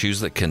you want shoes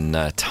that can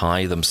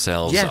tie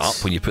themselves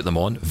up when you put them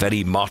on?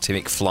 Very Marty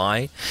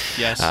McFly.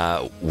 Yes.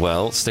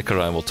 Well, stick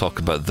around. We'll talk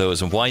about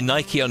those and why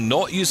Nike are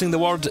not using the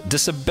word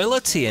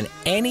disability in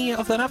any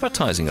of their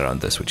advertising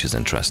around this, which is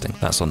interesting.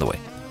 That's on the way.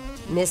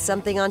 Miss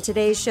something on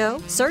today's show?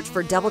 Search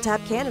for Double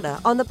Tap Canada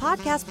on the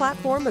podcast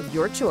platform of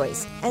your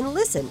choice and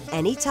listen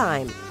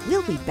anytime.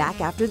 We'll be back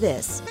after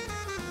this.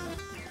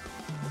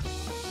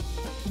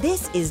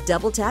 This is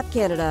Double Tap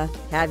Canada.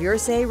 Have your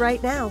say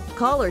right now.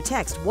 Call or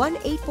text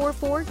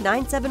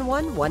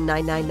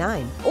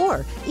 1-844-971-1999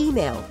 or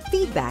email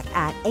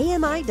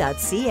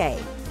feedback@ami.ca.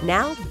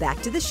 Now,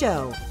 back to the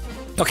show.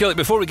 Okay, look,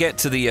 before we get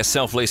to the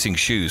self-lacing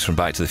shoes from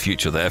Back to the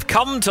Future, they have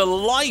come to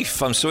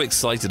life. I'm so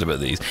excited about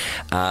these.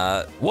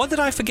 What did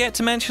I forget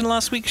to mention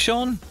last week,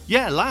 Sean?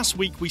 Yeah, last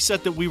week we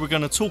said that we were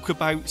going to talk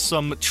about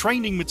some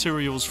training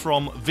materials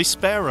from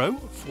Vispero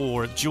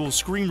for dual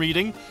screen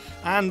reading.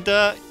 And,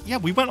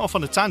 we went off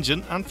on a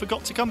tangent and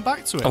forgot to come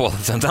back to it. Oh, well,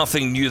 there's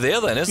nothing new there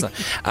then, isn't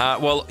there?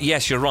 Well,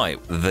 yes, you're right.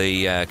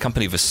 The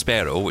company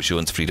Vispero, which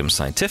owns Freedom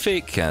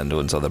Scientific and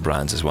owns other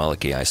brands as well,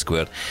 like AI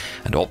Squared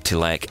and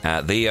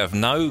Optilec, they have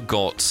now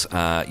got,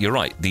 you're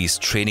right, these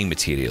training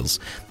materials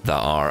that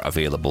are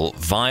available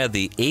via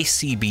the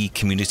ACB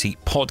Community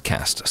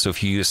Podcast. So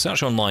if you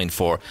search online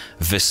for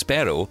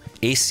Vispero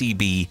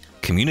ACB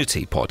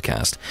Community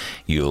Podcast,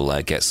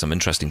 you'll get some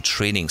interesting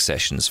training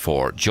sessions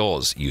for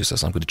JAWS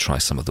users. I'm going to try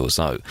some of those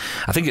out.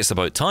 I think it's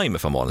about time,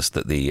 if I'm honest,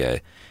 that the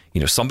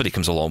somebody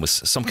comes along with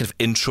some kind of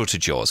intro to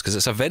JAWS, because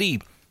it's a very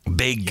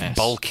big,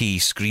 bulky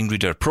screen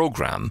reader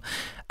program,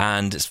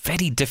 and it's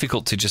very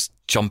difficult to just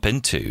jump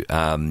into.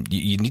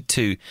 You need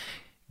to,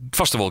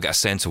 first of all, get a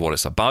sense of what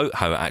it's about,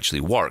 how it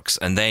actually works,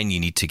 and then you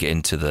need to get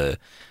into the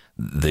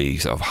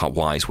sort of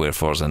whys,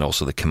 wherefores, and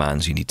also the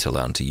commands you need to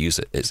learn to use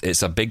it.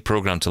 It's a big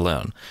program to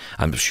learn.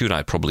 I'm sure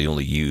I probably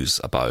only use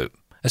about,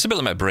 it's a bit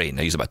like my brain,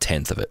 I use about a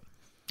tenth of it.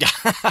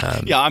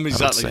 Yeah, I'm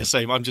exactly the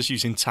same. I'm just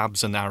using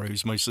tabs and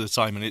arrows most of the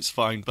time, and it's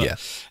fine. But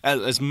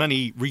as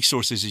many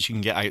resources as you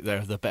can get out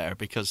there, the better,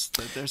 because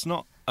there's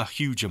not a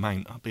huge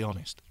amount, I'll be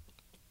honest.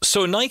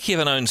 So Nike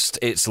have announced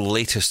its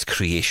latest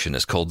creation.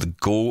 It's called the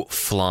Go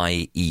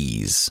Fly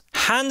Ease.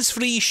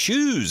 Hands-free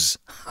shoes.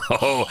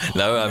 Oh,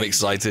 now I'm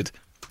excited.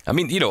 I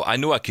mean, I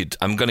know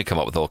I'm going to come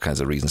up with all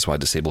kinds of reasons why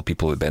disabled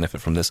people would benefit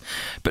from this.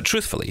 But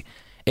truthfully,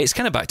 it's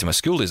kind of back to my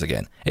school days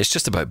again. It's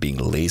just about being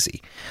lazy.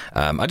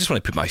 I just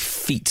want to put my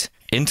feet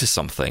into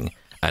something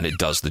and it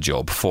does the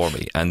job for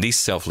me. And these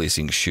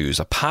self-lacing shoes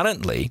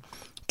apparently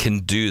can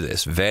do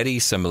this, very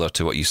similar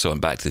to what you saw in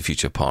Back to the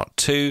Future Part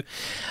 2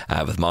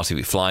 with Marty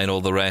McFly and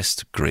all the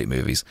rest. Great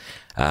movies.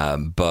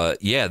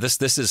 But yeah,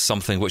 this is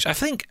something which I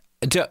think,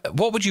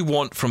 what would you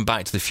want from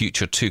Back to the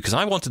Future 2? Because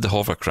I wanted the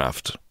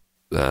hovercraft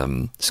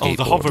skateboard.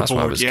 The hoverboard, that's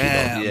what I was keen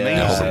on. The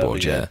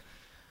hoverboard, yeah.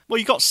 Well,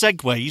 you got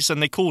Segways,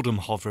 and they called them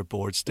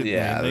hoverboards,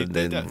 didn't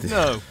they?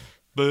 No.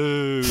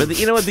 Boo. But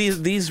you know what?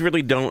 These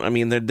really don't. I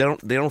mean, they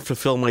don't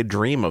fulfill my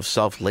dream of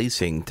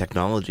self-lacing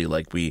technology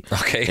like we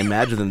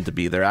imagine them to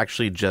be. They're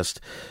actually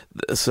just,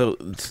 so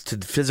to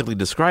physically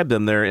describe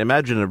them,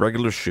 imagine a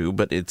regular shoe,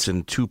 but it's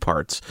in two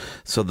parts.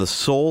 So the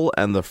sole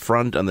and the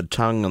front and the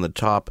tongue on the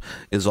top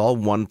is all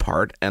one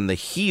part, and the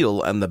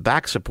heel and the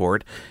back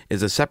support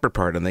is a separate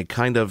part. And they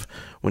kind of,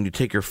 when you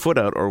take your foot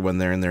out or when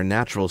they're in their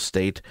natural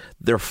state,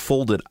 they're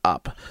folded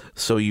up.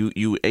 So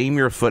you aim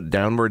your foot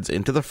downwards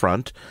into the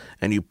front,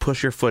 and you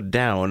push your foot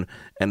down,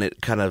 and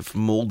it kind of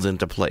molds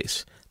into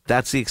place.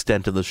 That's the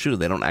extent of the shoe.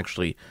 They don't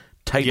actually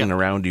tighten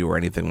around you or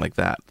anything like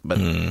that.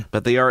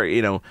 But they are,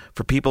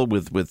 for people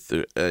with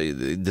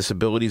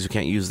disabilities who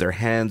can't use their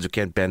hands, who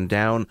can't bend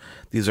down,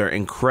 these are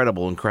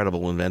incredible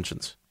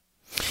inventions.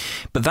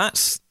 But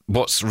that's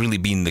what's really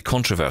been the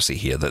controversy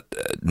here, that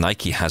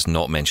Nike has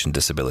not mentioned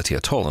disability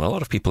at all. And a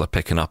lot of people are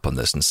picking up on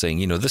this and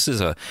saying, this is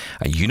a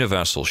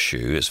universal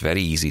shoe. It's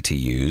very easy to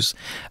use.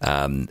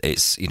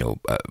 It's,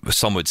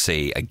 some would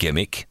say a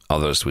gimmick.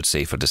 Others would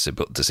say for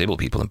disabled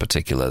people in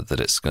particular that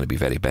it's going to be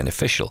very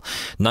beneficial.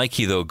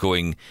 Nike, though,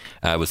 going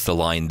with the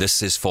line,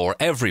 this is for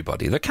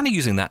everybody. They're kind of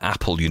using that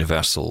Apple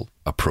universal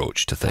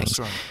approach to things.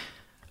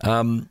 That's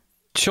right.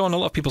 Sean, a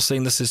lot of people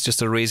saying this is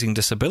just a raising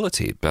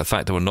disability. The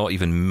fact that we're not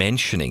even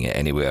mentioning it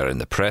anywhere in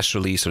the press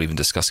release or even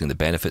discussing the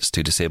benefits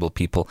to disabled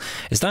people,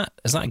 is that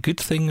a good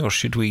thing, or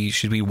should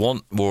we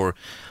want more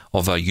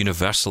of a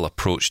universal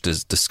approach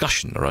to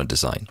discussion around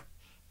design?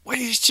 Well,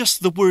 it's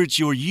just the words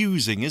you're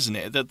using, isn't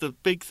it? That the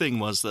big thing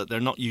was that they're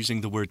not using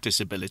the word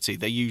disability.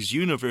 They use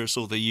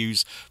universal. They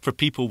use for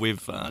people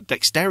with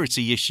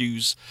dexterity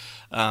issues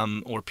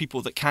or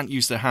people that can't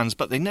use their hands,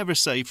 but they never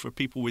say for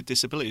people with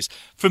disabilities.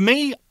 For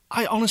me,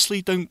 I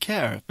honestly don't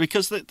care,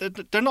 because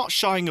they're not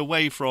shying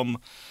away from,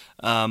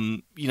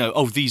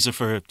 these are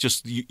for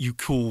just you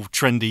cool,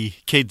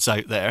 trendy kids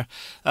out there.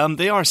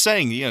 They are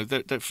saying,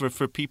 that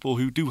for people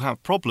who do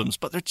have problems,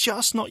 but they're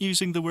just not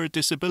using the word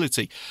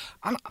disability.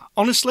 And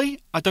honestly,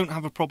 I don't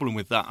have a problem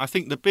with that. I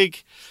think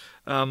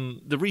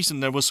the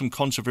reason there was some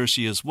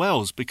controversy as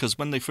well is because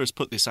when they first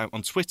put this out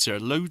on Twitter,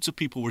 loads of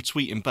people were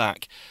tweeting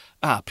back,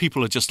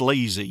 people are just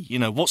lazy.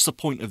 What's the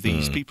point of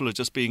these? People are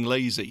just being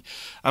lazy.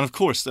 And of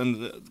course,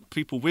 then the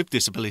people with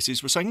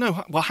disabilities were saying,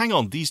 no, well, hang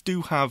on, these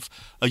do have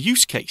a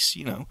use case,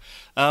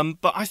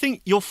 But I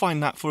think you'll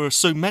find that for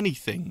so many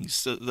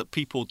things that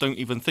people don't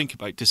even think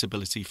about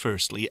disability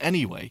firstly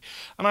anyway.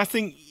 And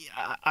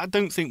I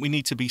don't think we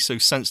need to be so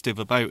sensitive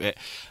about it.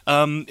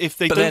 If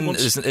they but don't then want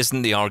to...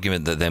 isn't the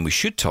argument that then we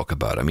should talk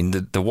about? I mean,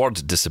 the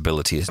word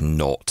disability is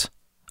not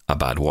a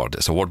bad word.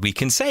 It's a word we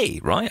can say,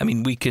 right? I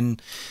mean,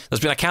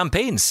 there's been a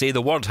campaign, say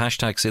the word,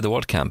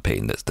 #SayTheWord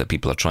campaign, that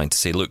people are trying to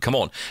say, look, come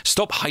on,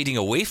 stop hiding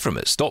away from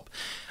it. Stop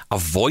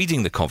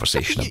avoiding the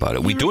conversation about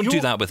it. We don't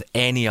do that with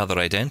any other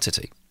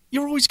identity.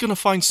 You're always going to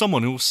find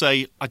someone who will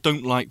say, I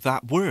don't like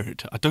that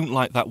word. I don't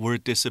like that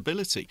word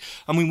disability.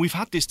 I mean, we've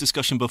had this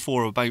discussion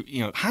before about,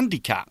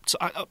 handicapped.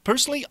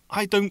 Personally,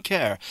 I don't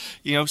care.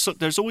 So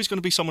there's always going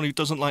to be someone who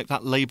doesn't like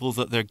that label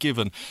that they're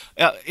given.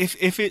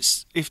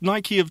 If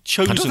Nike have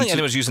chosen... I don't think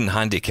anyone's using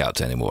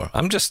handicapped anymore.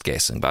 I'm just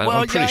guessing, but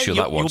I'm pretty sure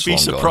that word's you'll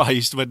be long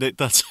surprised gone. when it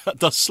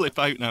does slip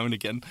out now and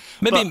again.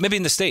 Maybe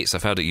in the States,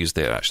 I've heard it used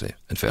there, actually,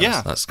 in fairness.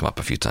 Yeah. That's come up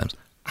a few times.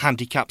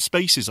 Handicapped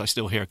spaces I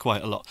still hear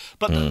quite a lot.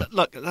 But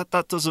look,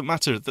 that doesn't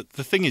matter.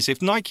 The thing is,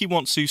 if Nike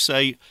wants to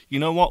say, you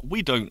know what,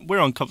 we're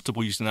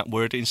uncomfortable using that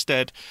word,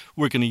 instead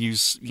we're going to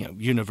use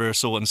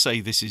universal and say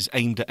this is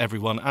aimed at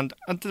everyone, and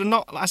they're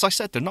not, as I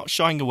said, they're not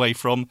shying away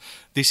from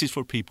this is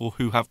for people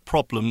who have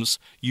problems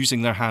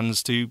using their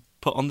hands to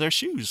put on their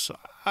shoes.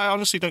 I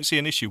honestly don't see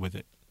an issue with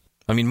it.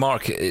 I mean,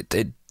 Mark,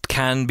 it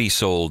can be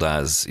sold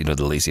as,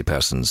 the lazy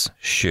person's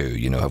shoe.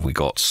 Have we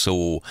got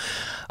so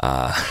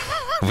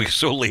we're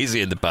so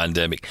lazy in the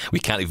pandemic we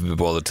can't even be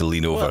bothered to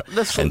lean over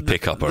and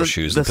pick up our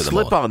shoes and put them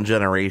on. The slip-on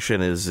generation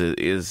is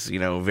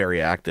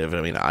very active.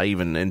 I mean, I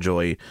even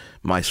enjoy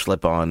my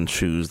slip-on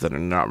shoes that are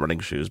not running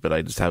shoes, but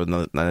I just have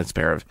a nice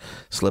pair of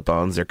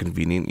slip-ons. They're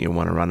convenient. You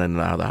want to run in and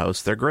out of the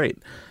house. They're great.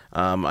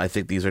 I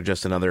think these are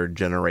just another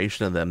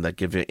generation of them that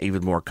give you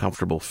even more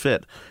comfortable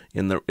fit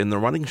in the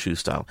running shoe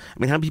style. I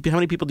mean, how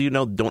many people do you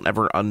know don't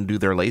ever undo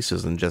their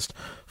laces and just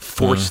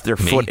force their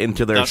foot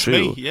into their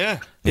shoe? Me,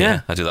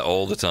 yeah, I do that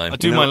all the time. I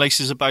do my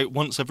laces about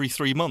once every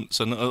 3 months,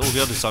 and all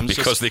the other times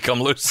because they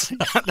come loose.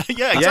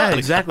 Yeah,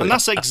 exactly. And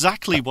that's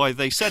exactly why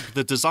they said,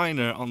 the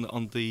designer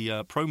on the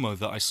promo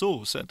that I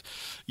saw said,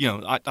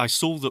 I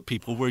saw that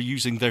people were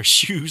using their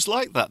shoes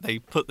like that. They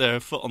put their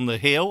foot on the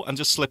heel and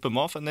just slip them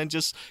off, and then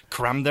just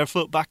cram their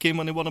foot back in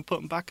when they want to put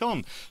them back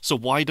on. So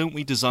why don't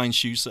we design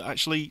shoes that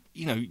actually,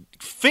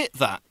 fit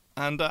that?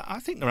 And I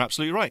think they're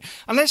absolutely right.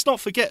 And let's not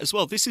forget as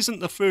well, this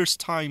isn't the first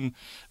time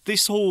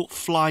this whole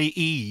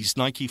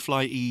Nike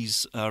Fly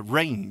Ease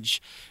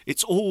range,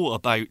 it's all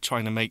about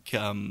trying to make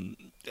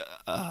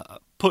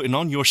putting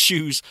on your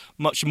shoes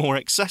much more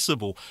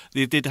accessible.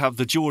 They did have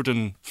the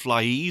Jordan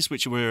Fly Ease,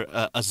 which were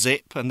a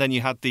zip, and then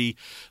you had the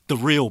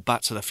real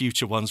Back to the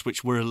Future ones,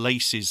 which were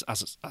laces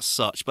as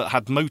such, but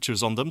had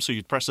motors on them, so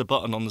you'd press a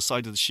button on the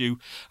side of the shoe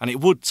and it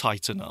would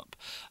tighten up.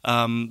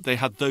 They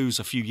had those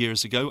a few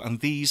years ago, and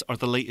these are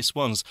the latest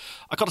ones.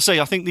 I got to say,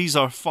 I think these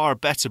are far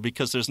better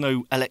because there's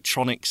no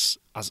electronics,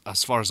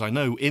 as far as I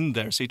know, in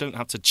there, so you don't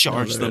have to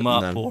charge them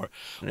up or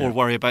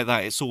worry about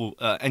that. It's all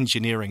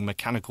engineering,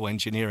 mechanical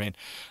engineering.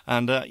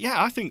 And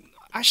I think,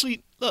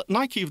 actually, look,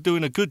 Nike are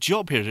doing a good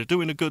job here. They're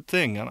doing a good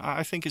thing. And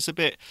I think it's a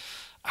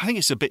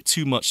bit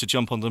too much to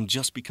jump on them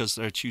just because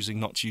they're choosing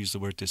not to use the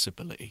word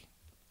disability.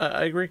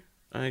 I agree.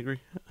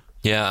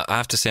 Yeah, I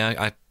have to say,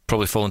 I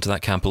probably fall into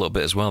that camp a little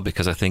bit as well,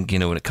 because I think,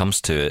 when it comes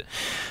to it,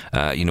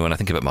 when I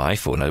think about my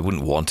iPhone, I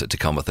wouldn't want it to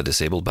come with a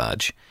disabled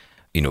badge,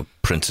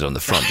 printed on the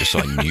front, just so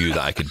I knew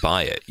that I could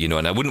buy it,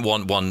 and I wouldn't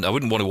want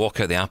to walk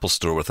out the Apple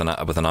store with an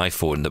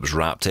iPhone that was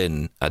wrapped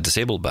in a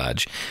disabled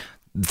badge,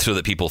 so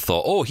that people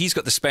thought, oh, he's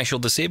got the special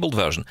disabled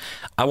version.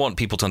 I want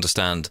people to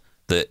understand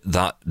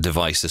that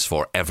device is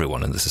for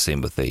everyone, and it's the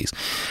same with these.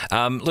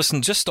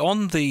 Listen, just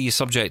on the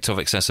subject of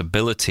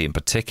accessibility in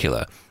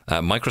particular,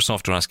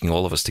 Microsoft are asking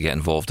all of us to get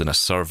involved in a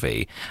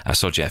survey. I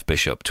saw Jeff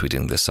Bishop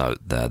tweeting this out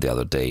the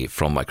other day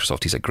from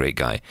Microsoft. He's a great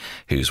guy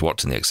who's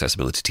worked in the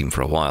accessibility team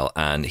for a while,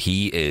 and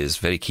he is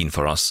very keen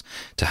for us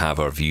to have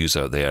our views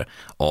out there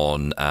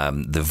on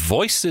the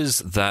voices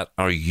that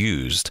are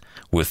used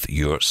with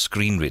your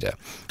screen reader.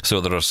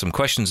 So there are some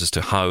questions as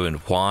to how and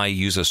why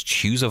users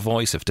choose a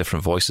voice, if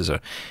different voices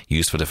are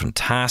used for different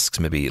tasks,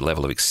 maybe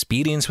level of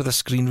experience with a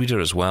screen reader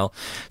as well.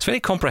 It's very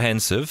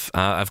comprehensive.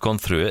 I've gone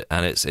through it,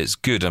 and it's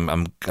good.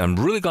 I'm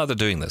really glad they're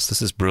doing this.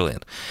 This is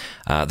brilliant.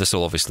 This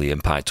will obviously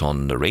impact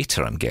on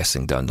Narrator, I'm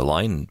guessing, down the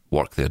line,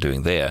 work they're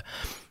doing there.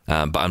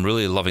 But I'm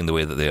really loving the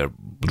way that they're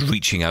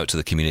reaching out to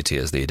the community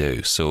as they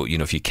do. So,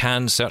 if you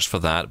can, search for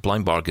that.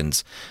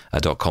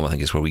 blindbargains.com, I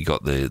think, is where we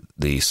got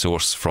the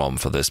source from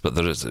for this. But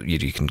there is,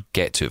 you can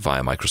get to it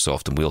via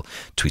Microsoft, and we'll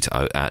tweet it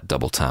out at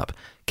Double Tap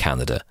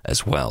Canada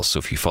as well. So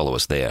if you follow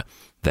us there,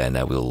 then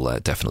we'll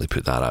definitely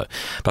put that out.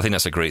 But I think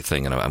that's a great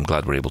thing, and I'm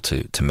glad we're able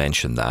to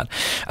mention that.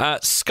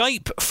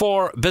 Skype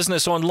for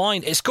Business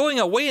Online. It's going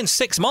away in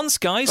 6 months,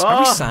 guys. Are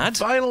we sad?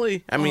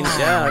 Finally. I mean,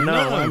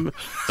 I'm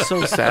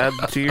so sad.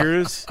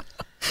 Tears.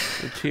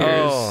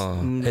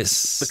 Cheers.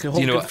 It's the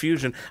whole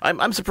confusion.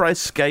 I'm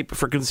surprised Skype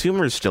for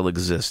consumers still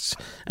exists,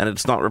 and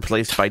it's not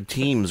replaced by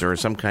Teams or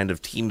some kind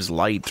of Teams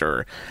Lite,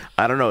 or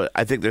I don't know.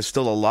 I think there's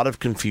still a lot of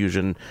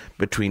confusion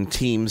between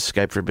Teams,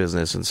 Skype for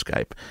Business, and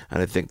Skype.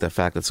 And I think the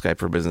fact that Skype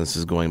for Business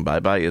is going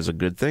bye-bye is a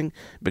good thing,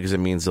 because it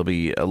means there'll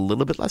be a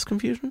little bit less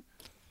confusion.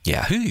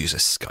 Yeah, who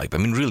uses Skype? I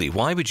mean, really,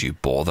 why would you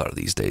bother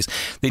these days?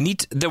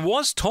 There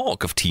was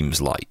talk of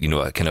Teams Lite,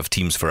 a kind of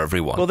Teams for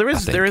everyone. Well, there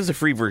is a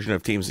free version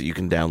of Teams that you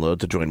can download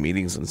to join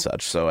meetings and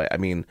such. So, I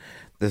mean,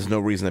 there's no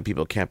reason that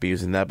people can't be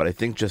using that. But I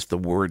think just the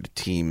word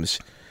Teams,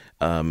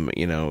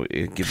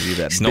 it gives you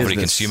that. It's not very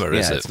consumer,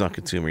 is it? Yeah, it's not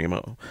consumer.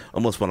 You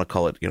almost want to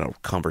call it,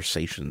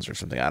 conversations or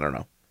something. I don't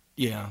know.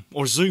 Yeah,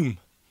 or Zoom.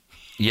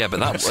 Yeah, but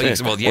that's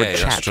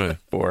true.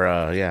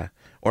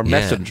 Or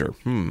Messenger.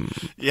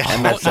 Yeah.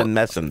 MSN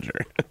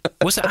Messenger.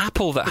 Was it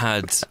Apple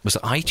that was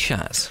it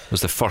iChat?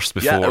 Was the first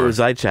before? Yeah, it was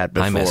iChat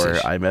before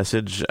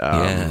iMessage.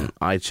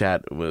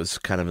 iChat was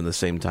kind of in the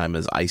same time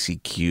as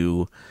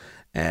ICQ,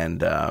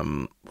 and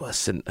what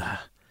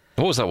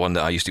was that one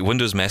that I used to?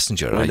 Windows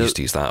Messenger. I used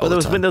to use that all the time. There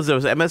was Windows. There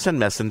was MSN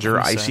Messenger,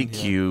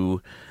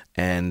 ICQ,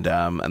 and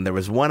there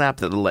was one app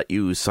that let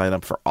you sign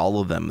up for all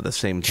of them at the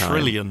same time.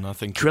 Trillion, I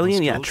think.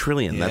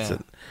 Trillion. That's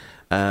it.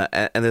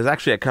 And there's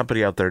actually a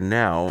company out there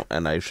now,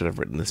 and I should have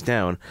written this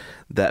down,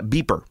 that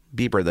Beeper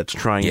that's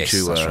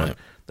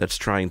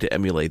trying to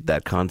emulate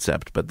that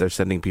concept, but they're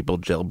sending people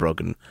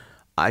jailbroken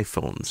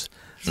iPhones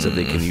so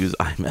they can use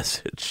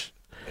iMessage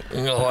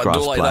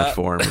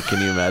cross-platform. Can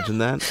you imagine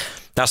that?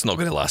 That's not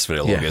going to last very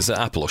long, is it?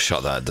 Apple will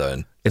shut that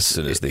down as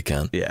soon as they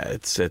can. Yeah,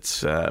 it's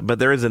but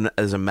there is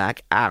a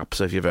Mac app,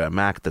 so if you have a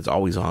Mac that's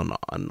always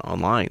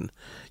online,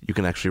 you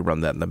can actually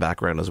run that in the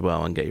background as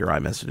well and get your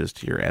iMessages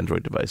to your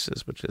Android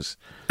devices, which is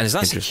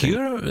that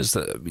secure?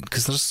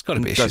 Because there's got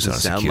to be issues on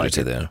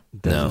security there.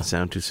 Doesn't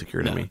sound too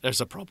secure to me. There's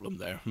a problem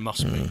there.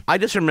 Must be. I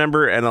just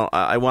remember, and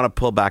I want to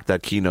pull back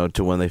that keynote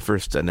to when they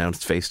first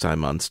announced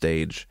FaceTime on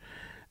stage.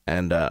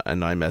 And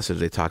iMessage,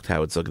 they talked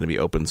how it's going to be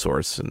open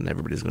source and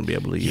everybody's going to be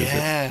able to use it.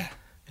 Yeah.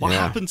 What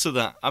happened to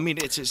that? I mean,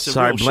 it's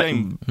a real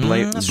shame.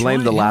 Blame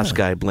the last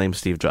guy. Blame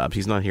Steve Jobs.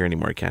 He's not here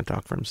anymore. He can't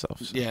talk for himself.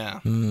 So. Yeah.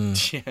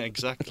 Yeah,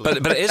 exactly.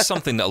 But it is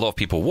something that a lot of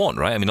people want,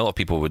 right? I mean, a lot of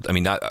people would. I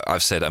mean,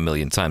 I've said it a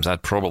million times.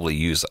 I'd probably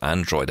use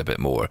Android a bit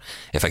more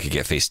if I could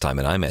get FaceTime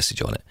and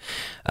iMessage on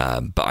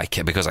it.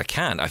 But because I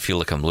can't, I feel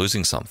like I'm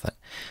losing something.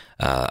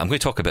 I'm going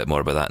to talk a bit more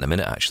about that in a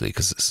minute, actually,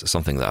 because it's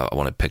something that I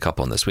want to pick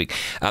up on this week.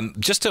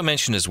 Just to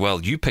mention as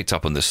well, you picked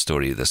up on this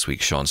story this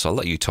week, Sean, so I'll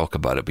let you talk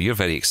about it, but you're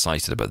very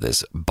excited about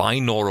this.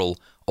 Binaural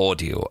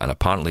audio, and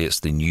apparently it's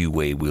the new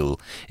way we'll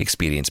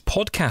experience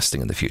podcasting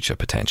in the future,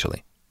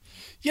 potentially.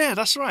 Yeah,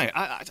 that's right.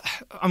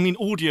 I mean,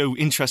 audio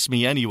interests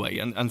me anyway,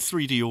 and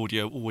 3D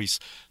audio always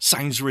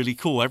sounds really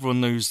cool.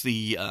 Everyone knows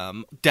the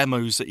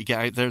demos that you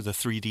get out there, the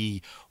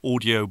 3D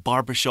audio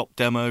barbershop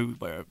demo,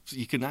 where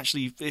you can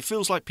actually, it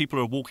feels like people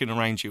are walking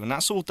around you, and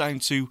that's all down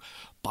to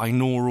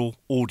binaural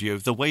audio,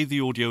 the way the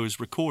audio is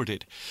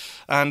recorded.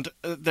 And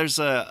there's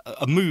a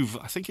move,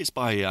 I think it's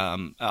by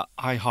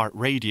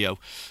iHeartRadio.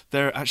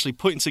 They're actually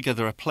putting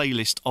together a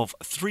playlist of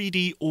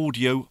 3D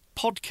audio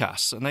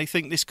podcasts, and they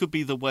think this could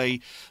be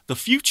the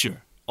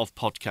future of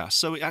podcasts.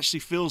 So it actually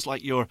feels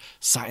like you're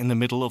sat in the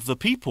middle of the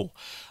people.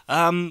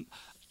 I'm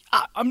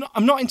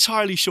not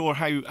entirely sure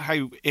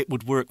how it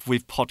would work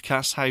with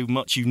podcasts, how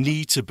much you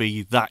need to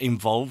be that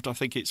involved. I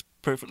think it's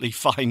perfectly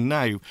fine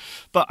now.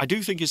 But I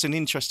do think it's an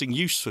interesting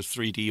use for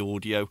 3D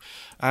audio,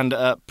 and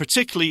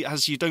particularly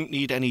as you don't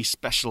need any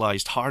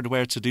specialised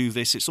hardware to do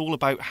this. It's all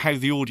about how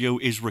the audio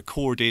is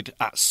recorded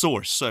at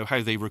source, so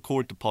how they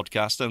record the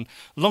podcast. And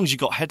as long as you've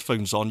got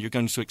headphones on, you're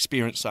going to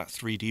experience that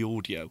 3D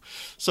audio.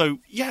 So,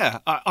 yeah,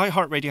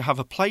 iHeartRadio have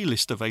a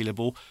playlist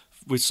available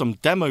with some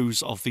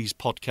demos of these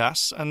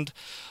podcasts, and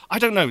I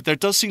don't know, there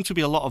does seem to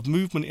be a lot of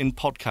movement in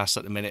podcasts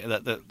at the minute,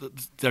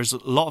 that there's a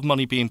lot of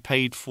money being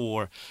paid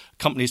for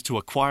companies to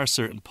acquire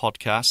certain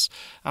podcasts,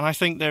 and I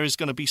think there is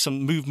going to be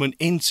some movement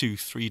into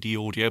 3D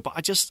audio, but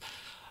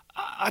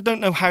I don't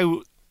know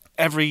how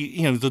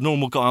the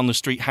normal guy on the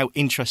street, how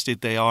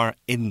interested they are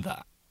in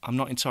that. I'm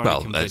not entirely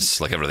convinced.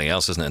 It's like everything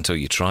else, isn't it? Until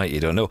you try it,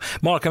 you don't know.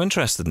 Mark, I'm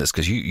interested in this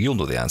because you'll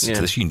know the answer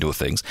to this. You know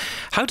things.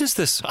 How does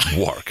this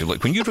work?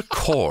 Like when you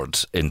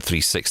record in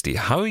 360,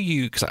 how are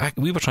you... Because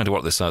we were trying to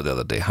work this out the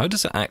other day. How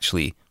does it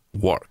actually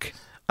work?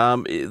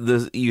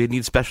 You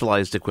need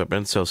specialized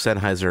equipment. So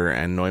Sennheiser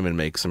and Neumann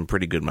make some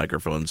pretty good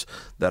microphones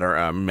that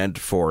are meant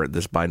for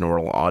this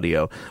binaural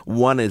audio.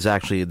 One is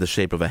actually the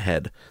shape of a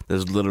head.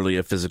 There's literally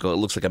it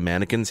looks like a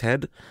mannequin's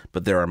head,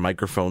 but there are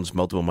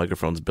multiple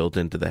microphones built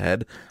into the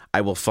head. I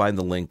will find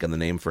the link and the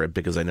name for it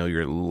because I know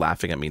you're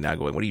laughing at me now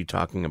going, what are you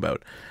talking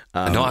about?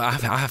 No, I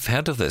have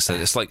heard of this.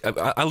 It's like,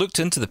 I looked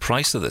into the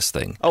price of this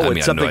thing.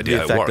 It's something to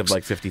the effect of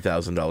like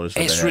 $50,000 for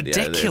It's the head.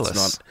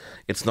 ridiculous. Yeah,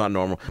 it's not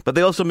normal. But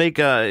they also make,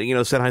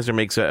 Sennheiser Sennheiser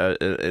makes a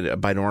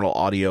binaural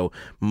audio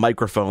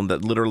microphone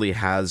that literally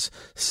has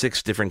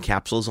 6 different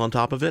capsules on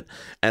top of it,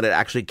 and it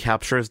actually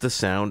captures the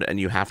sound, and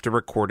you have to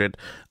record it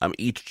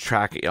each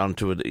track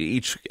onto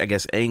each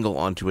angle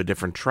onto a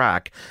different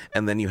track,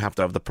 and then you have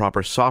to have the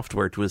proper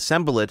software to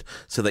assemble it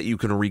so that you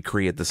can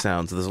recreate the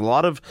sound. So there's a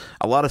lot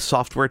of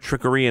software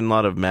trickery and a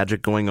lot of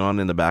magic going on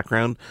in the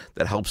background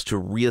that helps to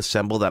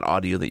reassemble that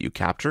audio that you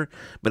capture,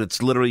 but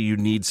it's literally you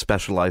need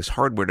specialized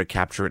hardware to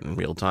capture it in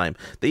real time.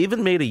 They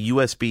even made a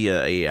USB,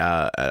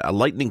 a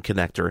lightning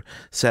connector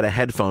set of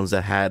headphones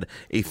that had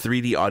a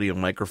 3D audio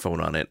microphone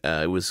on it.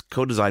 It was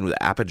co-designed with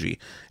Apogee,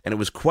 and it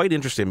was quite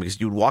interesting because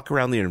you would walk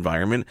around the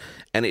environment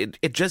and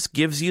it just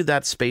gives you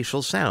that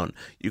spatial sound.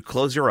 You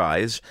close your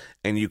eyes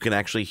and you can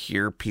actually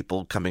hear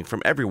people coming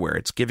from everywhere.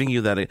 It's giving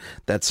you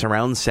that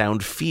surround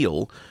sound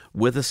feel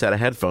with a set of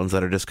headphones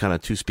that are just kind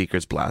of 2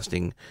 speakers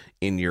blasting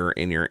in your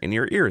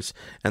ears.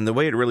 And the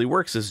way it really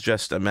works is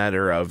just a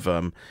matter of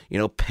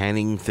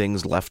panning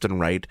things left and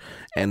right,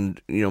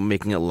 and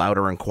making it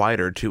louder and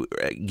quieter to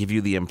give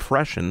you the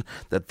impression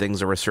that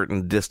things are a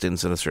certain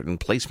distance and a certain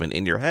placement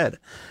in your head.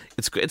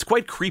 It's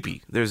quite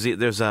creepy. There's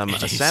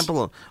a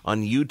sample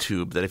on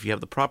YouTube that if you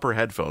have the proper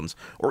headphones,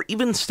 or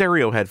even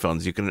stereo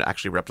headphones, you can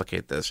actually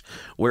replicate this,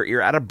 where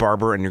you're at a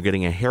barber and you're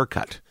getting a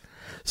haircut.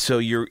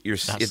 So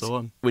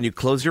when you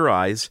close your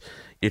eyes,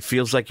 it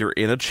feels like you're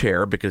in a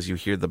chair because you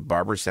hear the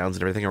barber sounds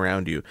and everything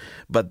around you.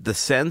 But the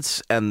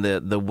sense and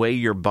the way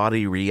your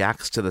body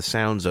reacts to the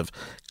sounds of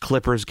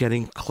clippers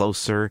getting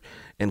closer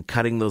and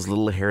cutting those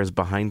little hairs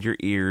behind your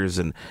ears,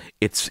 and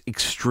it's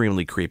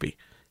extremely creepy.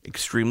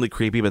 Extremely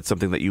creepy, but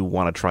something that you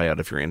want to try out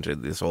if you're into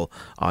this whole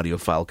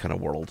audiophile kind of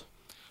world.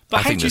 But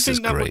I think this is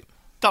great.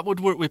 That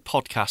would work with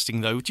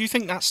podcasting, though. Do you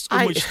think that's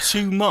almost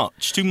too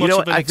much? Too much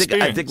of an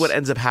experience? I think what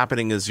ends up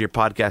happening is your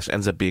podcast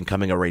ends up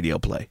becoming a radio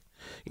play.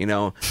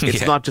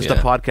 It's not just a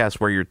podcast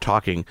where you're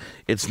talking.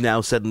 It's now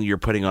suddenly you're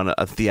putting on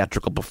a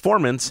theatrical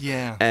performance.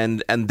 Yeah.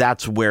 And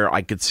that's where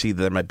I could see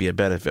there might be a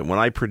benefit. When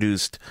I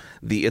produced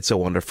the It's a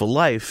Wonderful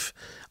Life,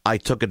 I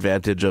took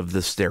advantage of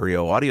the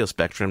stereo audio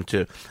spectrum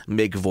to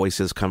make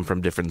voices come from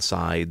different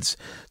sides,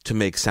 to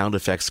make sound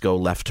effects go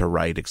left to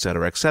right, et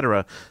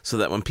cetera, so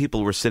that when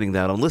people were sitting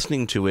down and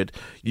listening to it,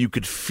 you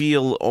could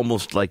feel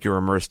almost like you're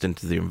immersed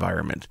into the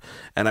environment.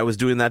 And I was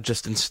doing that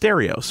just in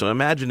stereo. So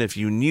imagine if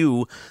you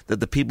knew that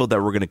the people that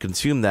were going to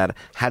consume that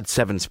had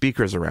 7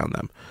 speakers around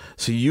them.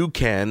 So you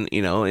can,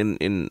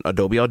 in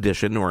Adobe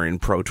Audition or in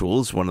Pro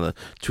Tools,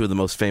 two of the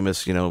most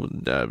famous, digital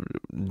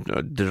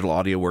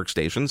audio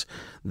workstations,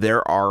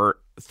 there are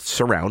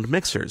surround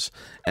mixers,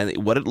 and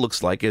what it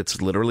looks like,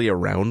 it's literally a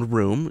round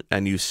room,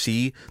 and you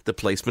see the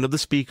placement of the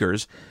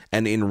speakers,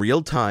 and in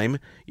real time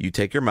you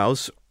take your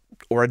mouse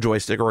or a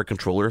joystick or a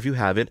controller if you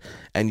have it,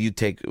 and you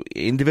take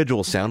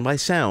individual sound by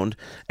sound,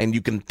 and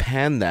you can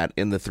pan that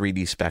in the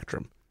 3D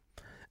spectrum,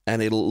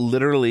 and it'll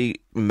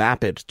literally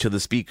map it to the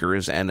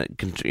speakers and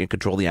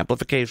control the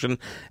amplification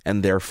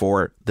and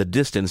therefore the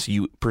distance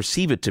you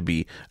perceive it to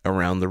be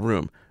around the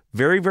room.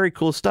 Very, very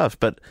cool stuff,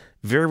 but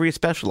very, very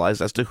specialized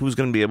as to who's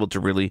going to be able to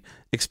really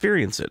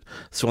experience it.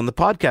 So on the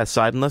podcast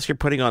side, unless you're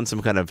putting on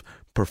some kind of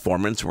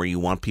performance where you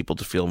want people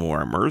to feel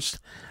more immersed,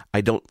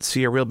 I don't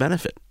see a real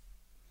benefit.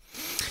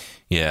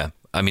 Yeah.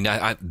 I mean,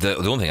 the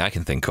only thing I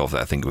can think of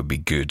that I think would be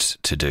good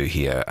to do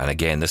here, and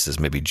again, this is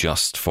maybe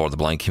just for the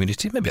blind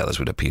community, maybe others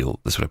would appeal.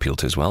 This would appeal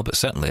to as well, but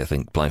certainly I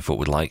think blind folk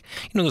would like,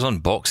 those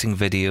unboxing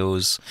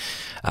videos,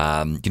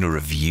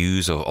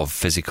 reviews of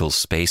physical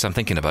space. I'm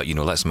thinking about,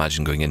 let's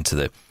imagine going into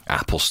the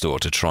Apple Store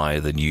to try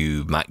the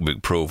new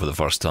MacBook Pro for the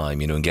first time,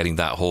 and getting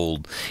that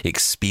whole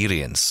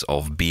experience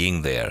of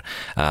being there.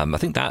 I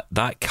think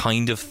that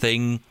kind of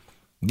thing,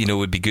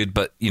 would be good,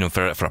 but,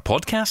 for a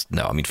podcast,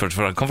 no. I mean, for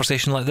a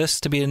conversation like this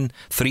to be in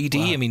 3D,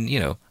 wow. I mean,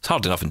 it's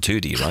hard enough in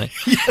 2D, right?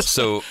 Yes.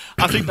 So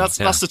I think that's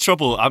the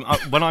trouble.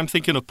 When I'm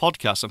thinking of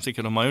podcasts, I'm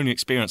thinking of my own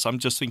experience. I'm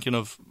just thinking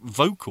of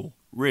vocal,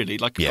 really,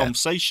 like a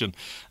conversation.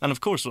 And of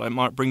course, like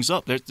Mark brings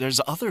up,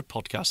 there's other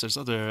podcasts, there's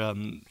other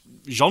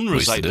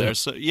genres out there.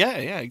 So yeah,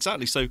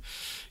 exactly. So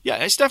yeah,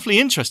 it's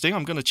definitely interesting.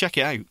 I'm going to check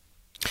it out.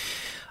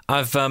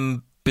 I've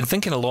been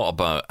thinking a lot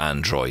about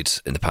Android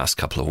in the past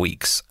couple of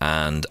weeks,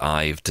 and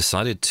I've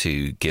decided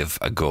to give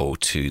a go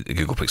to the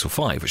Google Pixel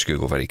 5, which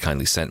Google very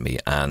kindly sent me,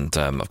 and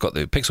I've got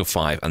the Pixel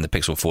 5 and the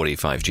Pixel 4a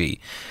 5G,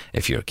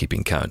 if you're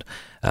keeping count.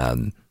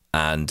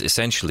 And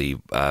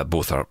essentially,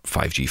 both are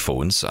 5G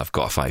phones. I've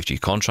got a 5G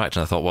contract,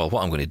 and I thought, well,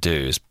 what I'm going to do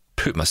is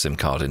put my SIM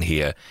card in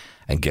here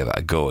and give it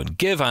a go, and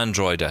give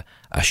Android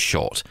a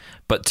shot.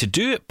 But to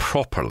do it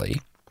properly,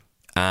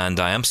 and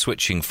I am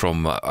switching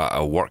from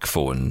a work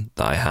phone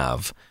that I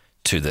have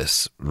to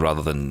this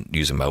rather than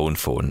using my own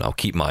phone. I'll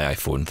keep my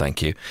iPhone,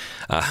 thank you.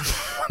 I'm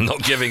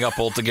not giving up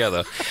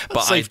altogether,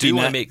 but I do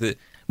want to make the...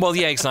 Well,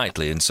 yeah,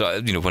 exactly. And so,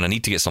 when I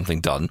need to get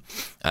something done,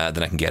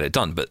 then I can get it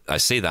done. But I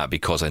say that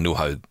because I know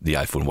how the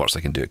iPhone works.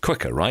 I can do it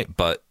quicker, right?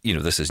 But,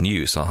 this is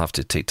new, so I'll have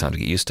to take time to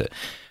get used to it.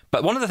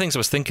 But one of the things I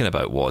was thinking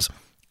about was,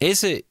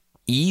 is it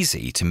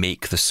easy to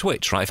make the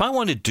switch, right? If I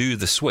want to do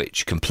the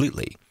switch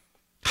completely,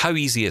 how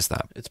easy is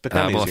that? It's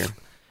become easier.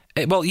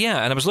 Well,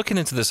 yeah, and I was looking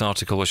into this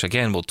article, which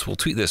again, we'll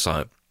tweet this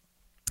out,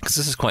 because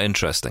this is quite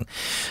interesting.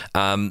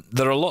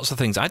 There are lots of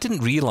things. I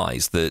didn't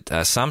realise that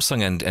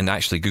Samsung and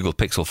actually Google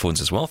Pixel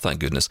phones as well, thank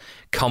goodness,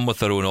 come with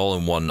their own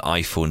all-in-one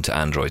iPhone to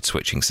Android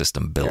switching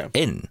system built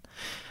in.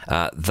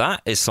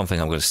 That is something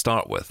I'm going to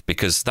start with,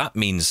 because that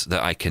means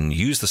that I can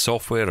use the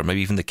software or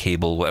maybe even the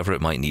cable, whatever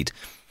it might need,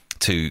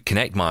 to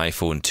connect my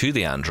iPhone to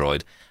the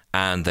Android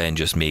and then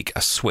just make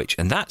a switch.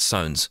 And that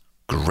sounds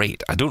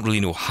great. I don't really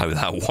know how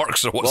that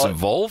works or what's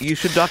involved. You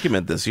should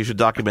document this. You should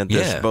document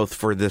this both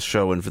for this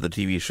show and for the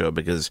TV show,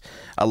 because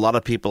a lot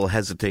of people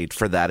hesitate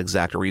for that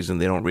exact reason.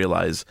 They don't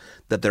realize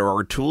that there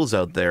are tools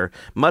out there,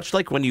 much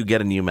like when you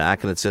get a new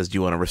Mac and it says, do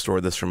you want to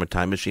restore this from a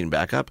Time Machine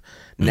backup?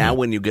 Now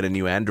when you get a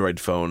new Android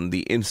phone,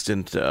 the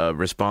instant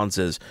response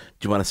is,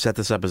 do you want to set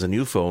this up as a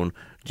new phone?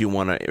 Do you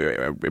want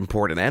to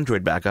import an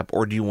Android backup,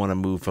 or do you want to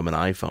move from an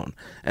iPhone?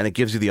 And it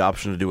gives you the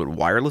option to do it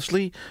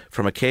wirelessly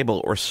from a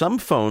cable, or some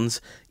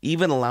phones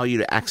even allow you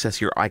to access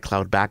your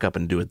iCloud backup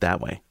and do it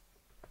that way.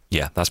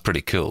 Yeah, that's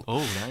pretty cool.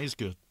 Oh, that is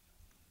good.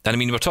 And I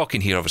mean, we're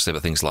talking here obviously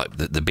about things like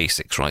the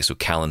basics, right? So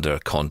calendar,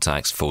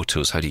 contacts,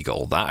 photos, how do you get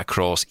all that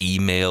across?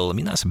 Email, I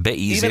mean, that's a bit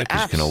easier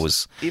because you can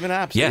always... Even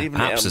apps. Yeah,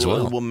 apps as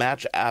well. We'll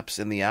match apps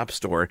in the App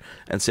Store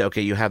and say,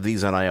 okay, you have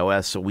these on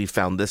iOS, so we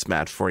found this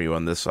match for you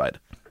on this side.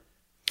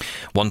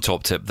 One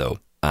top tip, though,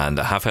 and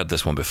I have heard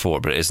this one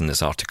before, but it is in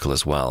this article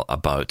as well,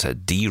 about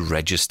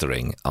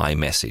deregistering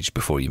iMessage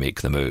before you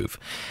make the move.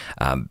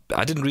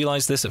 I didn't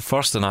realise this at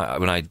first, and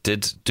when I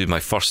did do my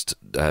first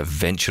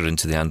venture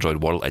into the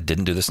Android world, I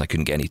didn't do this, and I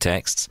couldn't get any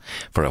texts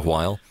for a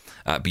while.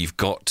 But you've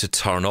got to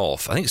turn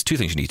off, I think it's two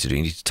things you need to do.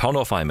 You need to turn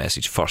off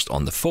iMessage first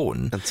on the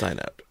phone. And sign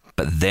out.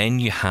 But then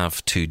you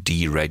have to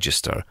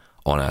deregister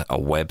on a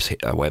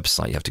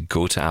website. You have to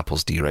go to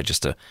Apple's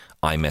deregister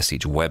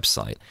iMessage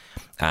website,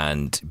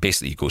 and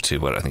basically you go to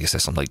where I think it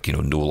says something like,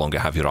 no longer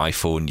have your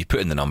iPhone. You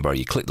put in the number,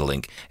 you click the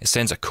link, it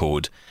sends a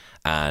code,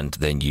 and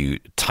then you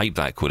type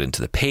that code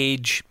into the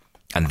page,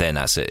 and then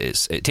that's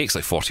it. It takes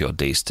like 40 odd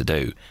days to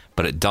do,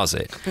 but it does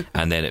it,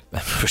 and then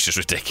which is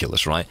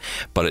ridiculous, right?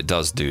 But it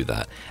does do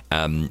that.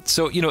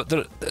 So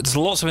there's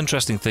lots of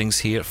interesting things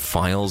here.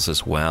 Files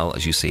as well,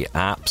 as you say.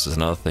 Apps is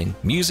another thing.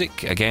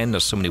 Music, again,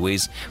 there's so many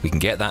ways we can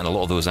get that, and a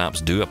lot of those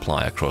apps do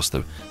apply across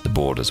the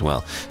board as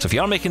well. So if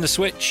you are making the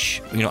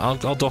switch,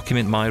 I'll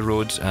document my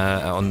road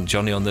on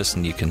journey on this,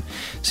 and you can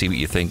see what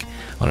you think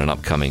on an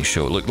upcoming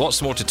show. Look,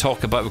 lots more to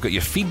talk about. We've got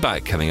your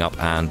feedback coming up,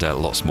 and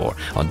lots more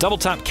on Double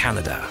Tap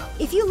Canada.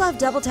 If you love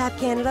Double Tap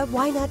Canada,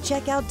 why not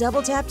check out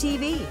Double Tap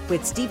TV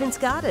with Stephen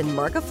Scott and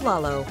Mark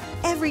Aflalo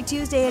every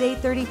Tuesday at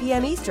 8:30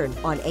 p.m. Eastern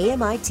on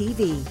AMI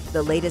TV.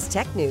 The latest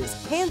tech news,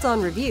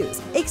 hands-on reviews,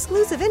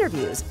 exclusive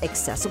interviews,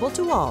 accessible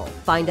to all.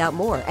 Find out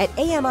more at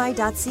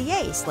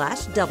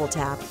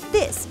ami.ca/doubletap.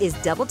 This is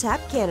Double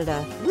Tap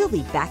Canada. We'll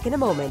be back in a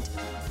moment.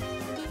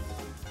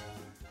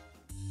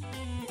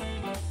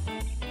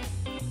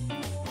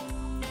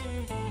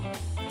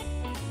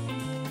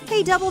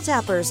 Hey Double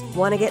Tappers,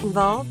 want to get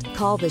involved?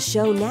 Call the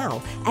show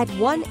now at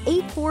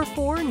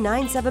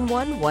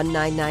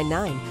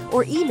 1-844-971-1999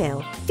 or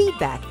email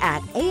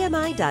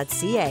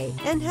feedback@ami.ca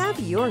and have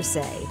your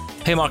say.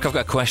 Hey Mark, I've got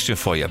a question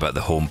for you about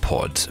the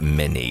HomePod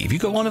Mini. Have you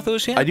got one of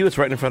those yet? I do. It's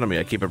right in front of me.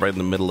 I keep it right in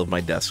the middle of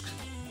my desk.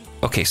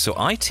 Okay, so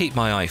I take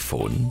my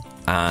iPhone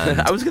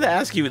and... I was going to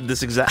ask you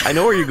this exact... I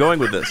know where you're going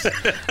with this.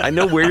 I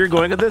know where you're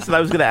going with this, and I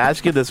was going to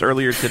ask you this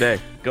earlier today.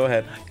 Go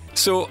ahead.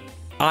 So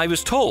I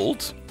was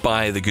told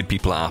by the good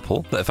people at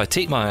Apple that if I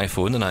take my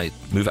iPhone and I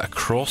move it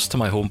across to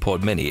my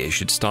HomePod Mini, it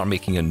should start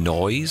making a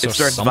noise. It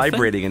starts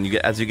vibrating, and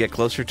as you get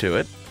closer to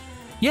it.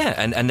 Yeah,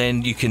 and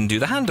then you can do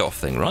the handoff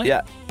thing, right?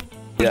 Yeah.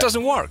 But it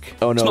doesn't work.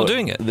 Oh, no. It's not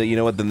doing it. You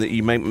know what? Then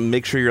you might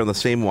make sure you're on the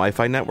same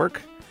Wi-Fi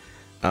network.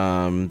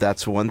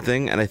 That's one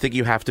thing. And I think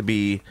you have to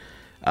be...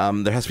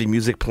 there has to be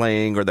music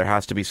playing, or there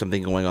has to be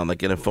something going on,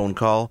 like in a phone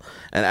call.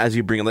 And as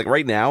you bring it, like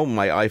right now,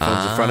 my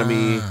iPhone's in front of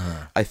me.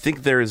 I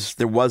think there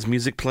was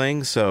music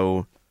playing,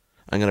 so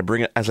I'm going to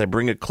bring it, as I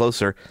bring it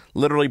closer,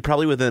 literally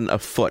probably within a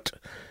foot.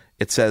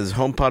 It says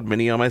HomePod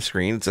Mini on my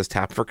screen. It says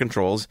tap for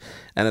controls,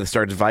 and it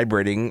starts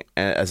vibrating.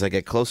 As I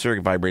get closer,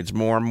 it vibrates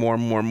more. And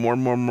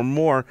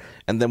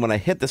then when I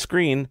hit the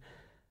screen,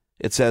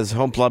 it says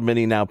HomePod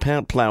Mini now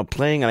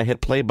playing, and I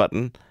hit play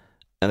button,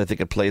 and I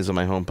think it plays on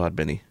my HomePod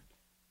Mini.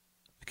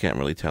 I can't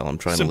really tell. I'm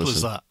trying Simple to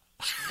listen. as that.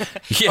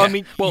 Yeah. I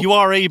mean, you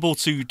are able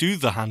to do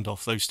the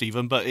handoff, though,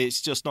 Stephen, but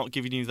it's just not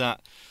giving you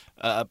that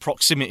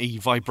proximity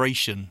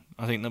vibration.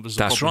 I think that was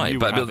the That's right.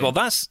 But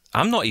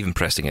I'm not even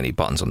pressing any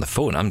buttons on the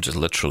phone. I'm just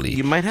literally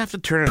You might have to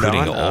turn it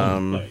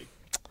on.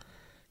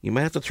 You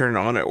might have to turn it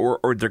on,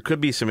 or there could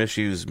be some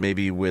issues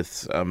maybe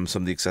with some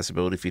of the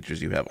accessibility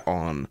features you have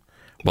on.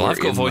 Well,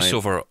 I've got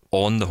VoiceOver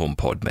on the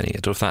HomePod Mini.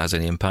 I don't know if that has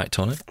any impact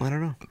on it. I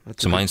don't know.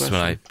 So mine's when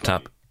I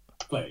tap...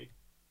 Play.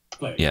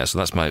 Yeah,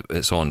 so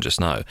it's on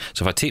just now.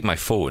 So if I take my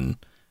phone,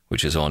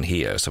 which is on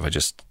here, so if I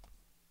just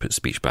put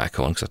speech back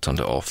on, because I turned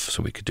it off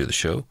so we could do the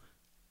show.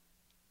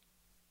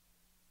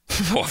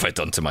 What have I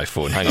done to my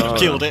phone? Hang on.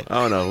 Killed it.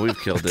 Oh no, we've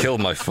killed it.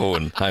 Killed my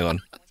phone. Hang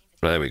on.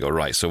 There we go.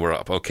 Right, so we're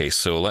up. Okay,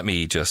 so let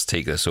me just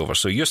take this over.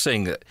 So you're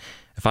saying that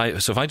if I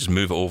just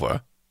move it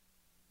over,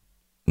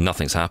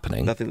 nothing's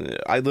happening. Nothing.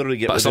 I literally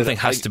get. But something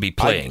has to be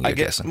playing. I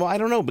guess. Well, I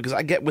don't know because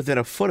I get within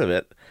a foot of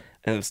it.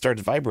 And it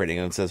starts vibrating,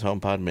 and it says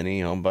HomePod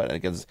Mini, HomePod. And it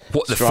gets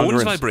what, the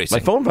phone's vibrating? My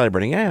phone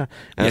vibrating, yeah.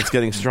 And it's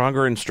getting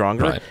stronger and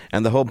stronger, right.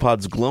 And the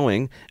HomePod's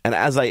glowing. And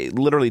as I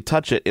literally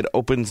touch it, it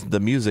opens the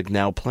music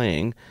now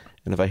playing.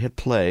 And if I hit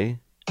play,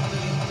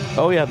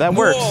 oh yeah, that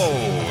works.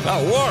 Whoa,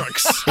 that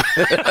works.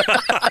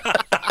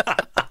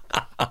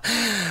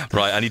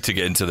 Right, I need to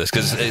get into this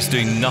because it's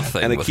doing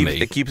nothing and with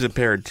me. It keeps it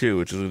paired too,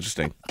 which is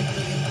interesting.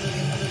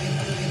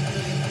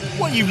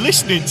 What are you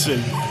listening to?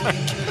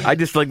 I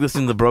just like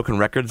listening to broken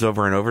records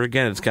over and over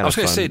again. It's kind of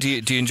fun. I was going to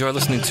say, do you enjoy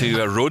listening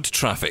to road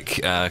traffic?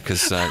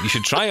 Because you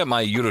should try out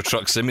my Euro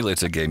Truck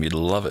Simulator game. You'd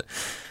love it.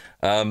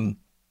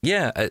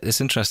 Yeah,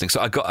 it's interesting.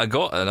 So I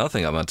got another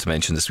thing I wanted to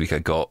mention this week. I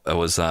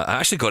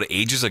actually got it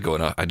ages ago,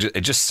 and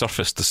it just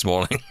surfaced this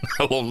morning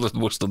along with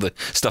most of the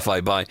stuff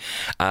I buy,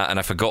 and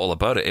I forgot all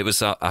about it. It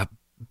was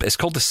it's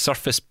called the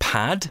Surface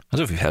Pad. I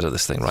don't know if you've heard of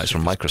this thing, right? It's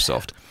from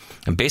Microsoft.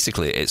 And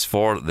basically, it's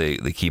for the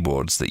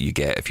keyboards that you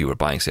get if you were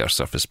buying, say, a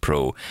Surface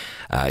Pro.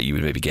 You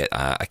would maybe get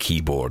a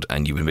keyboard,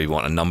 and you would maybe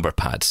want a number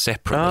pad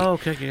separately. Oh,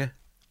 okay, yeah.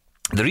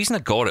 The reason I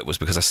got it was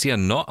because I see a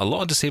lot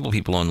of disabled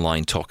people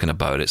online talking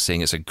about it,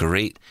 saying it's a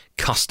great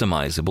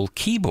customizable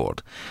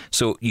keyboard.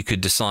 So you could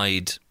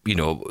decide,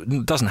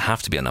 it doesn't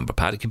have to be a number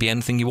pad. It could be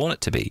anything you want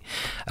it to be.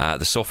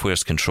 The software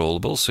is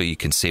controllable, so you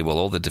can say, well,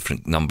 all the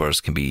different numbers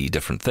can be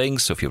different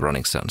things. So if you're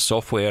running certain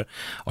software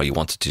or you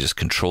wanted to just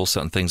control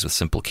certain things with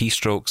simple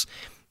keystrokes,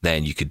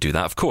 then you could do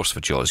that. Of course, for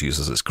JAWS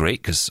users, it's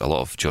great because a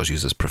lot of JAWS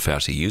users prefer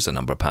to use a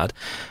number pad.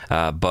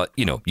 But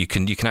you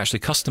can actually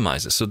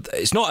customize it. So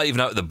it's not even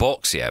out of the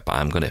box yet. But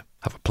I'm going to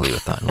have a play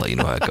with that and let you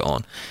know how I got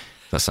on.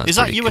 That sounds. Is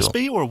that pretty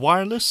USB cool. or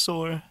wireless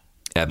or?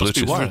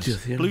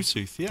 Bluetooth.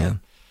 Bluetooth, yeah.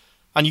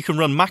 And you can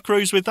run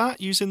macros with that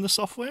using the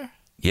software.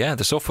 Yeah,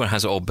 the software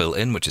has it all built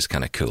in, which is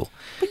kind of cool.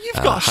 But you've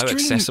got how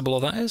accessible all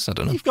that is, I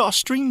don't know. You've got a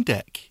Stream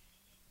Deck.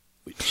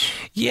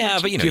 Yeah,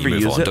 but you ever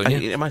move use on, it?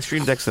 don't you? My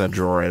Stream Deck's in a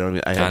drawer. I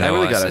know,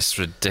 really it's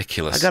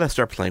ridiculous. I got to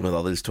start playing with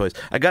all these toys.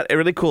 I got a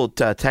really cool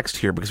text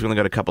here because we only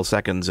got a couple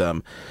seconds.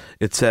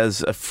 It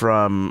says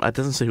from, it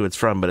doesn't say who it's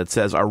from, but it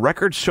says, our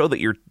records show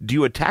that you're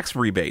due a tax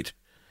rebate.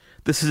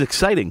 This is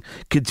exciting.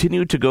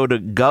 Continue to go to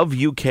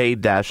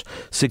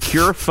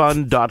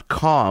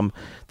govuk-securefund.com.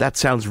 That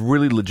sounds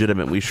really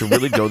legitimate. We should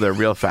really go there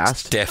real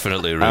fast.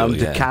 Definitely, really,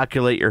 to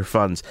calculate your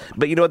funds.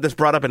 But you know what? This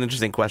brought up an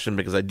interesting question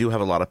because I do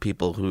have a lot of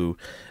people who,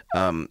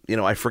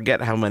 I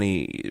forget how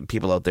many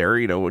people out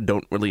there,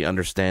 don't really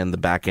understand the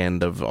back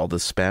end of all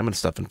this spam and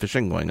stuff and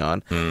phishing going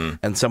on.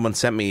 And someone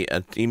sent me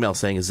an email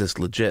saying, is this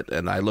legit?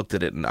 And I looked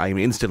at it and I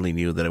instantly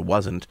knew that it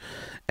wasn't.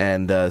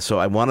 And so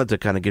I wanted to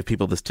kind of give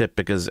people this tip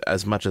because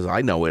as much as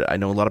I know it, I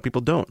know a lot of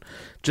people don't.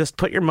 Just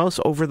put your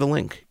mouse over the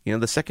link.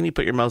 The second you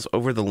put your mouse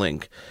over the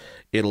link,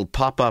 it'll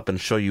pop up and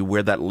show you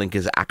where that link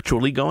is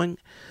actually going.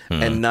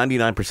 And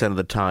 99% of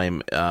the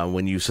time,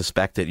 when you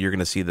suspect it, you're going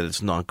to see that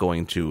it's not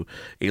going to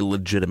a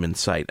legitimate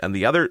site. And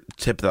the other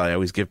tip that I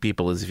always give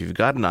people is if you've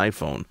got an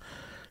iPhone,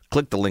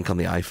 click the link on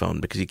the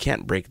iPhone because you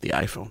can't break the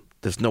iPhone.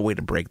 There's no way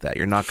to break that.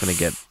 You're not going to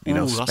get,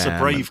 spam. That's a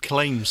brave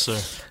claim, sir.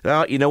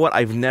 You know what?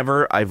 I've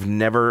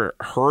never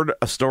heard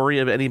a story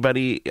of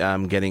anybody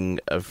getting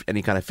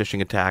any kind of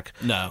phishing attack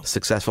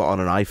successful on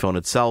an iPhone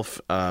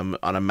itself. On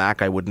a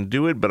Mac, I wouldn't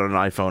do it, but on an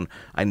iPhone,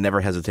 I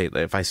never hesitate.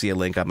 If I see a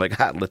link, I'm like,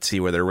 let's see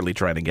where they're really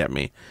trying to get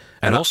me.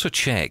 And also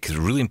check, it's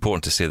really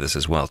important to say this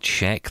as well,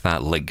 check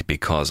that link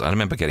because I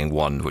remember getting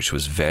one which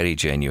was very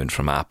genuine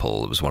from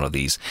Apple. It was one of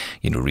these,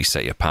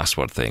 reset your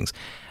password things.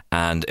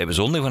 And it was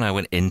only when I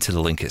went into the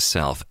link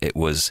itself, it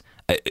was,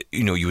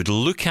 you would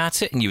look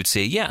at it and you would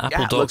say,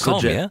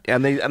 apple.com, yeah?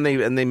 And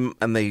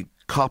they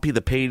copy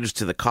the page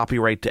to the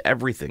copyright to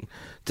everything,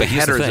 to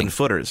headers and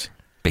footers.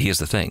 But here's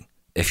the thing.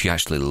 If you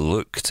actually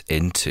looked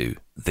into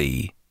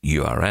the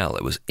URL,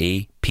 it was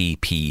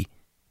APPIE.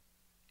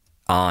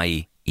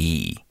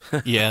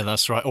 Yeah,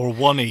 that's right. Or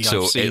 1E,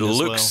 so I've seen it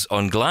looks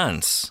on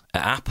glance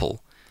at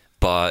Apple.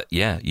 But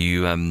yeah,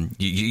 you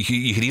could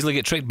easily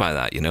get tricked by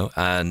that,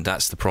 and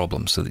that's the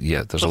problem. So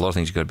yeah, there's a lot of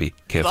things you've got to be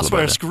careful about. That's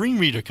where a screen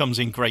reader comes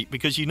in great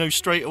because you know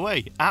straight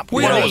away.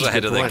 We're always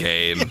ahead of the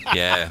game.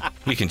 Yeah,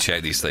 we can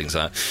check these things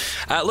out.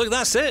 Look,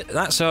 that's it.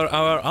 That's our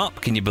hour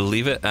up. Can you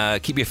believe it?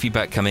 Keep your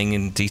feedback coming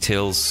in.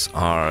 Details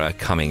are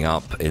coming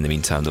up. In the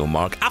meantime, though,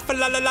 Mark. Thank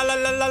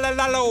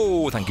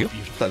you.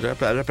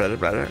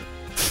 Pleasure.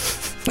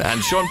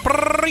 And Sean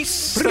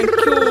Price. Thank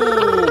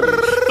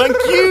you. Thank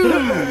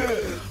you.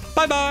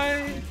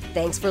 Bye-bye.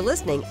 Thanks for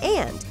listening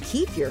and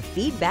keep your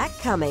feedback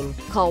coming.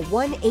 Call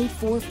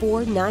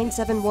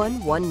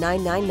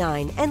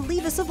 1-844-971-1999 and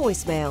leave us a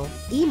voicemail.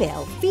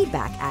 Email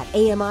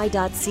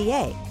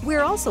feedback@ami.ca.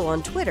 We're also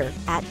on Twitter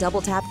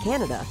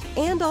 @DoubleTapCanada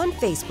and on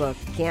Facebook.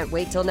 Can't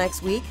wait till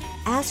next week?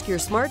 Ask your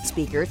smart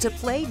speaker to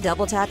play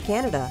Double Tap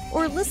Canada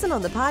or listen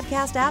on the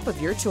podcast app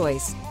of your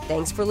choice.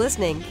 Thanks for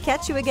listening.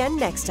 Catch you again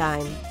next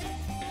time.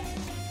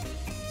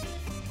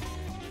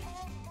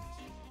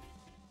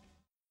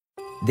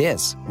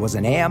 This was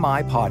an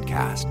AMI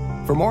podcast.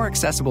 For more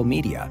accessible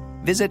media,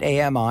 visit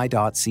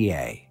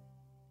ami.ca.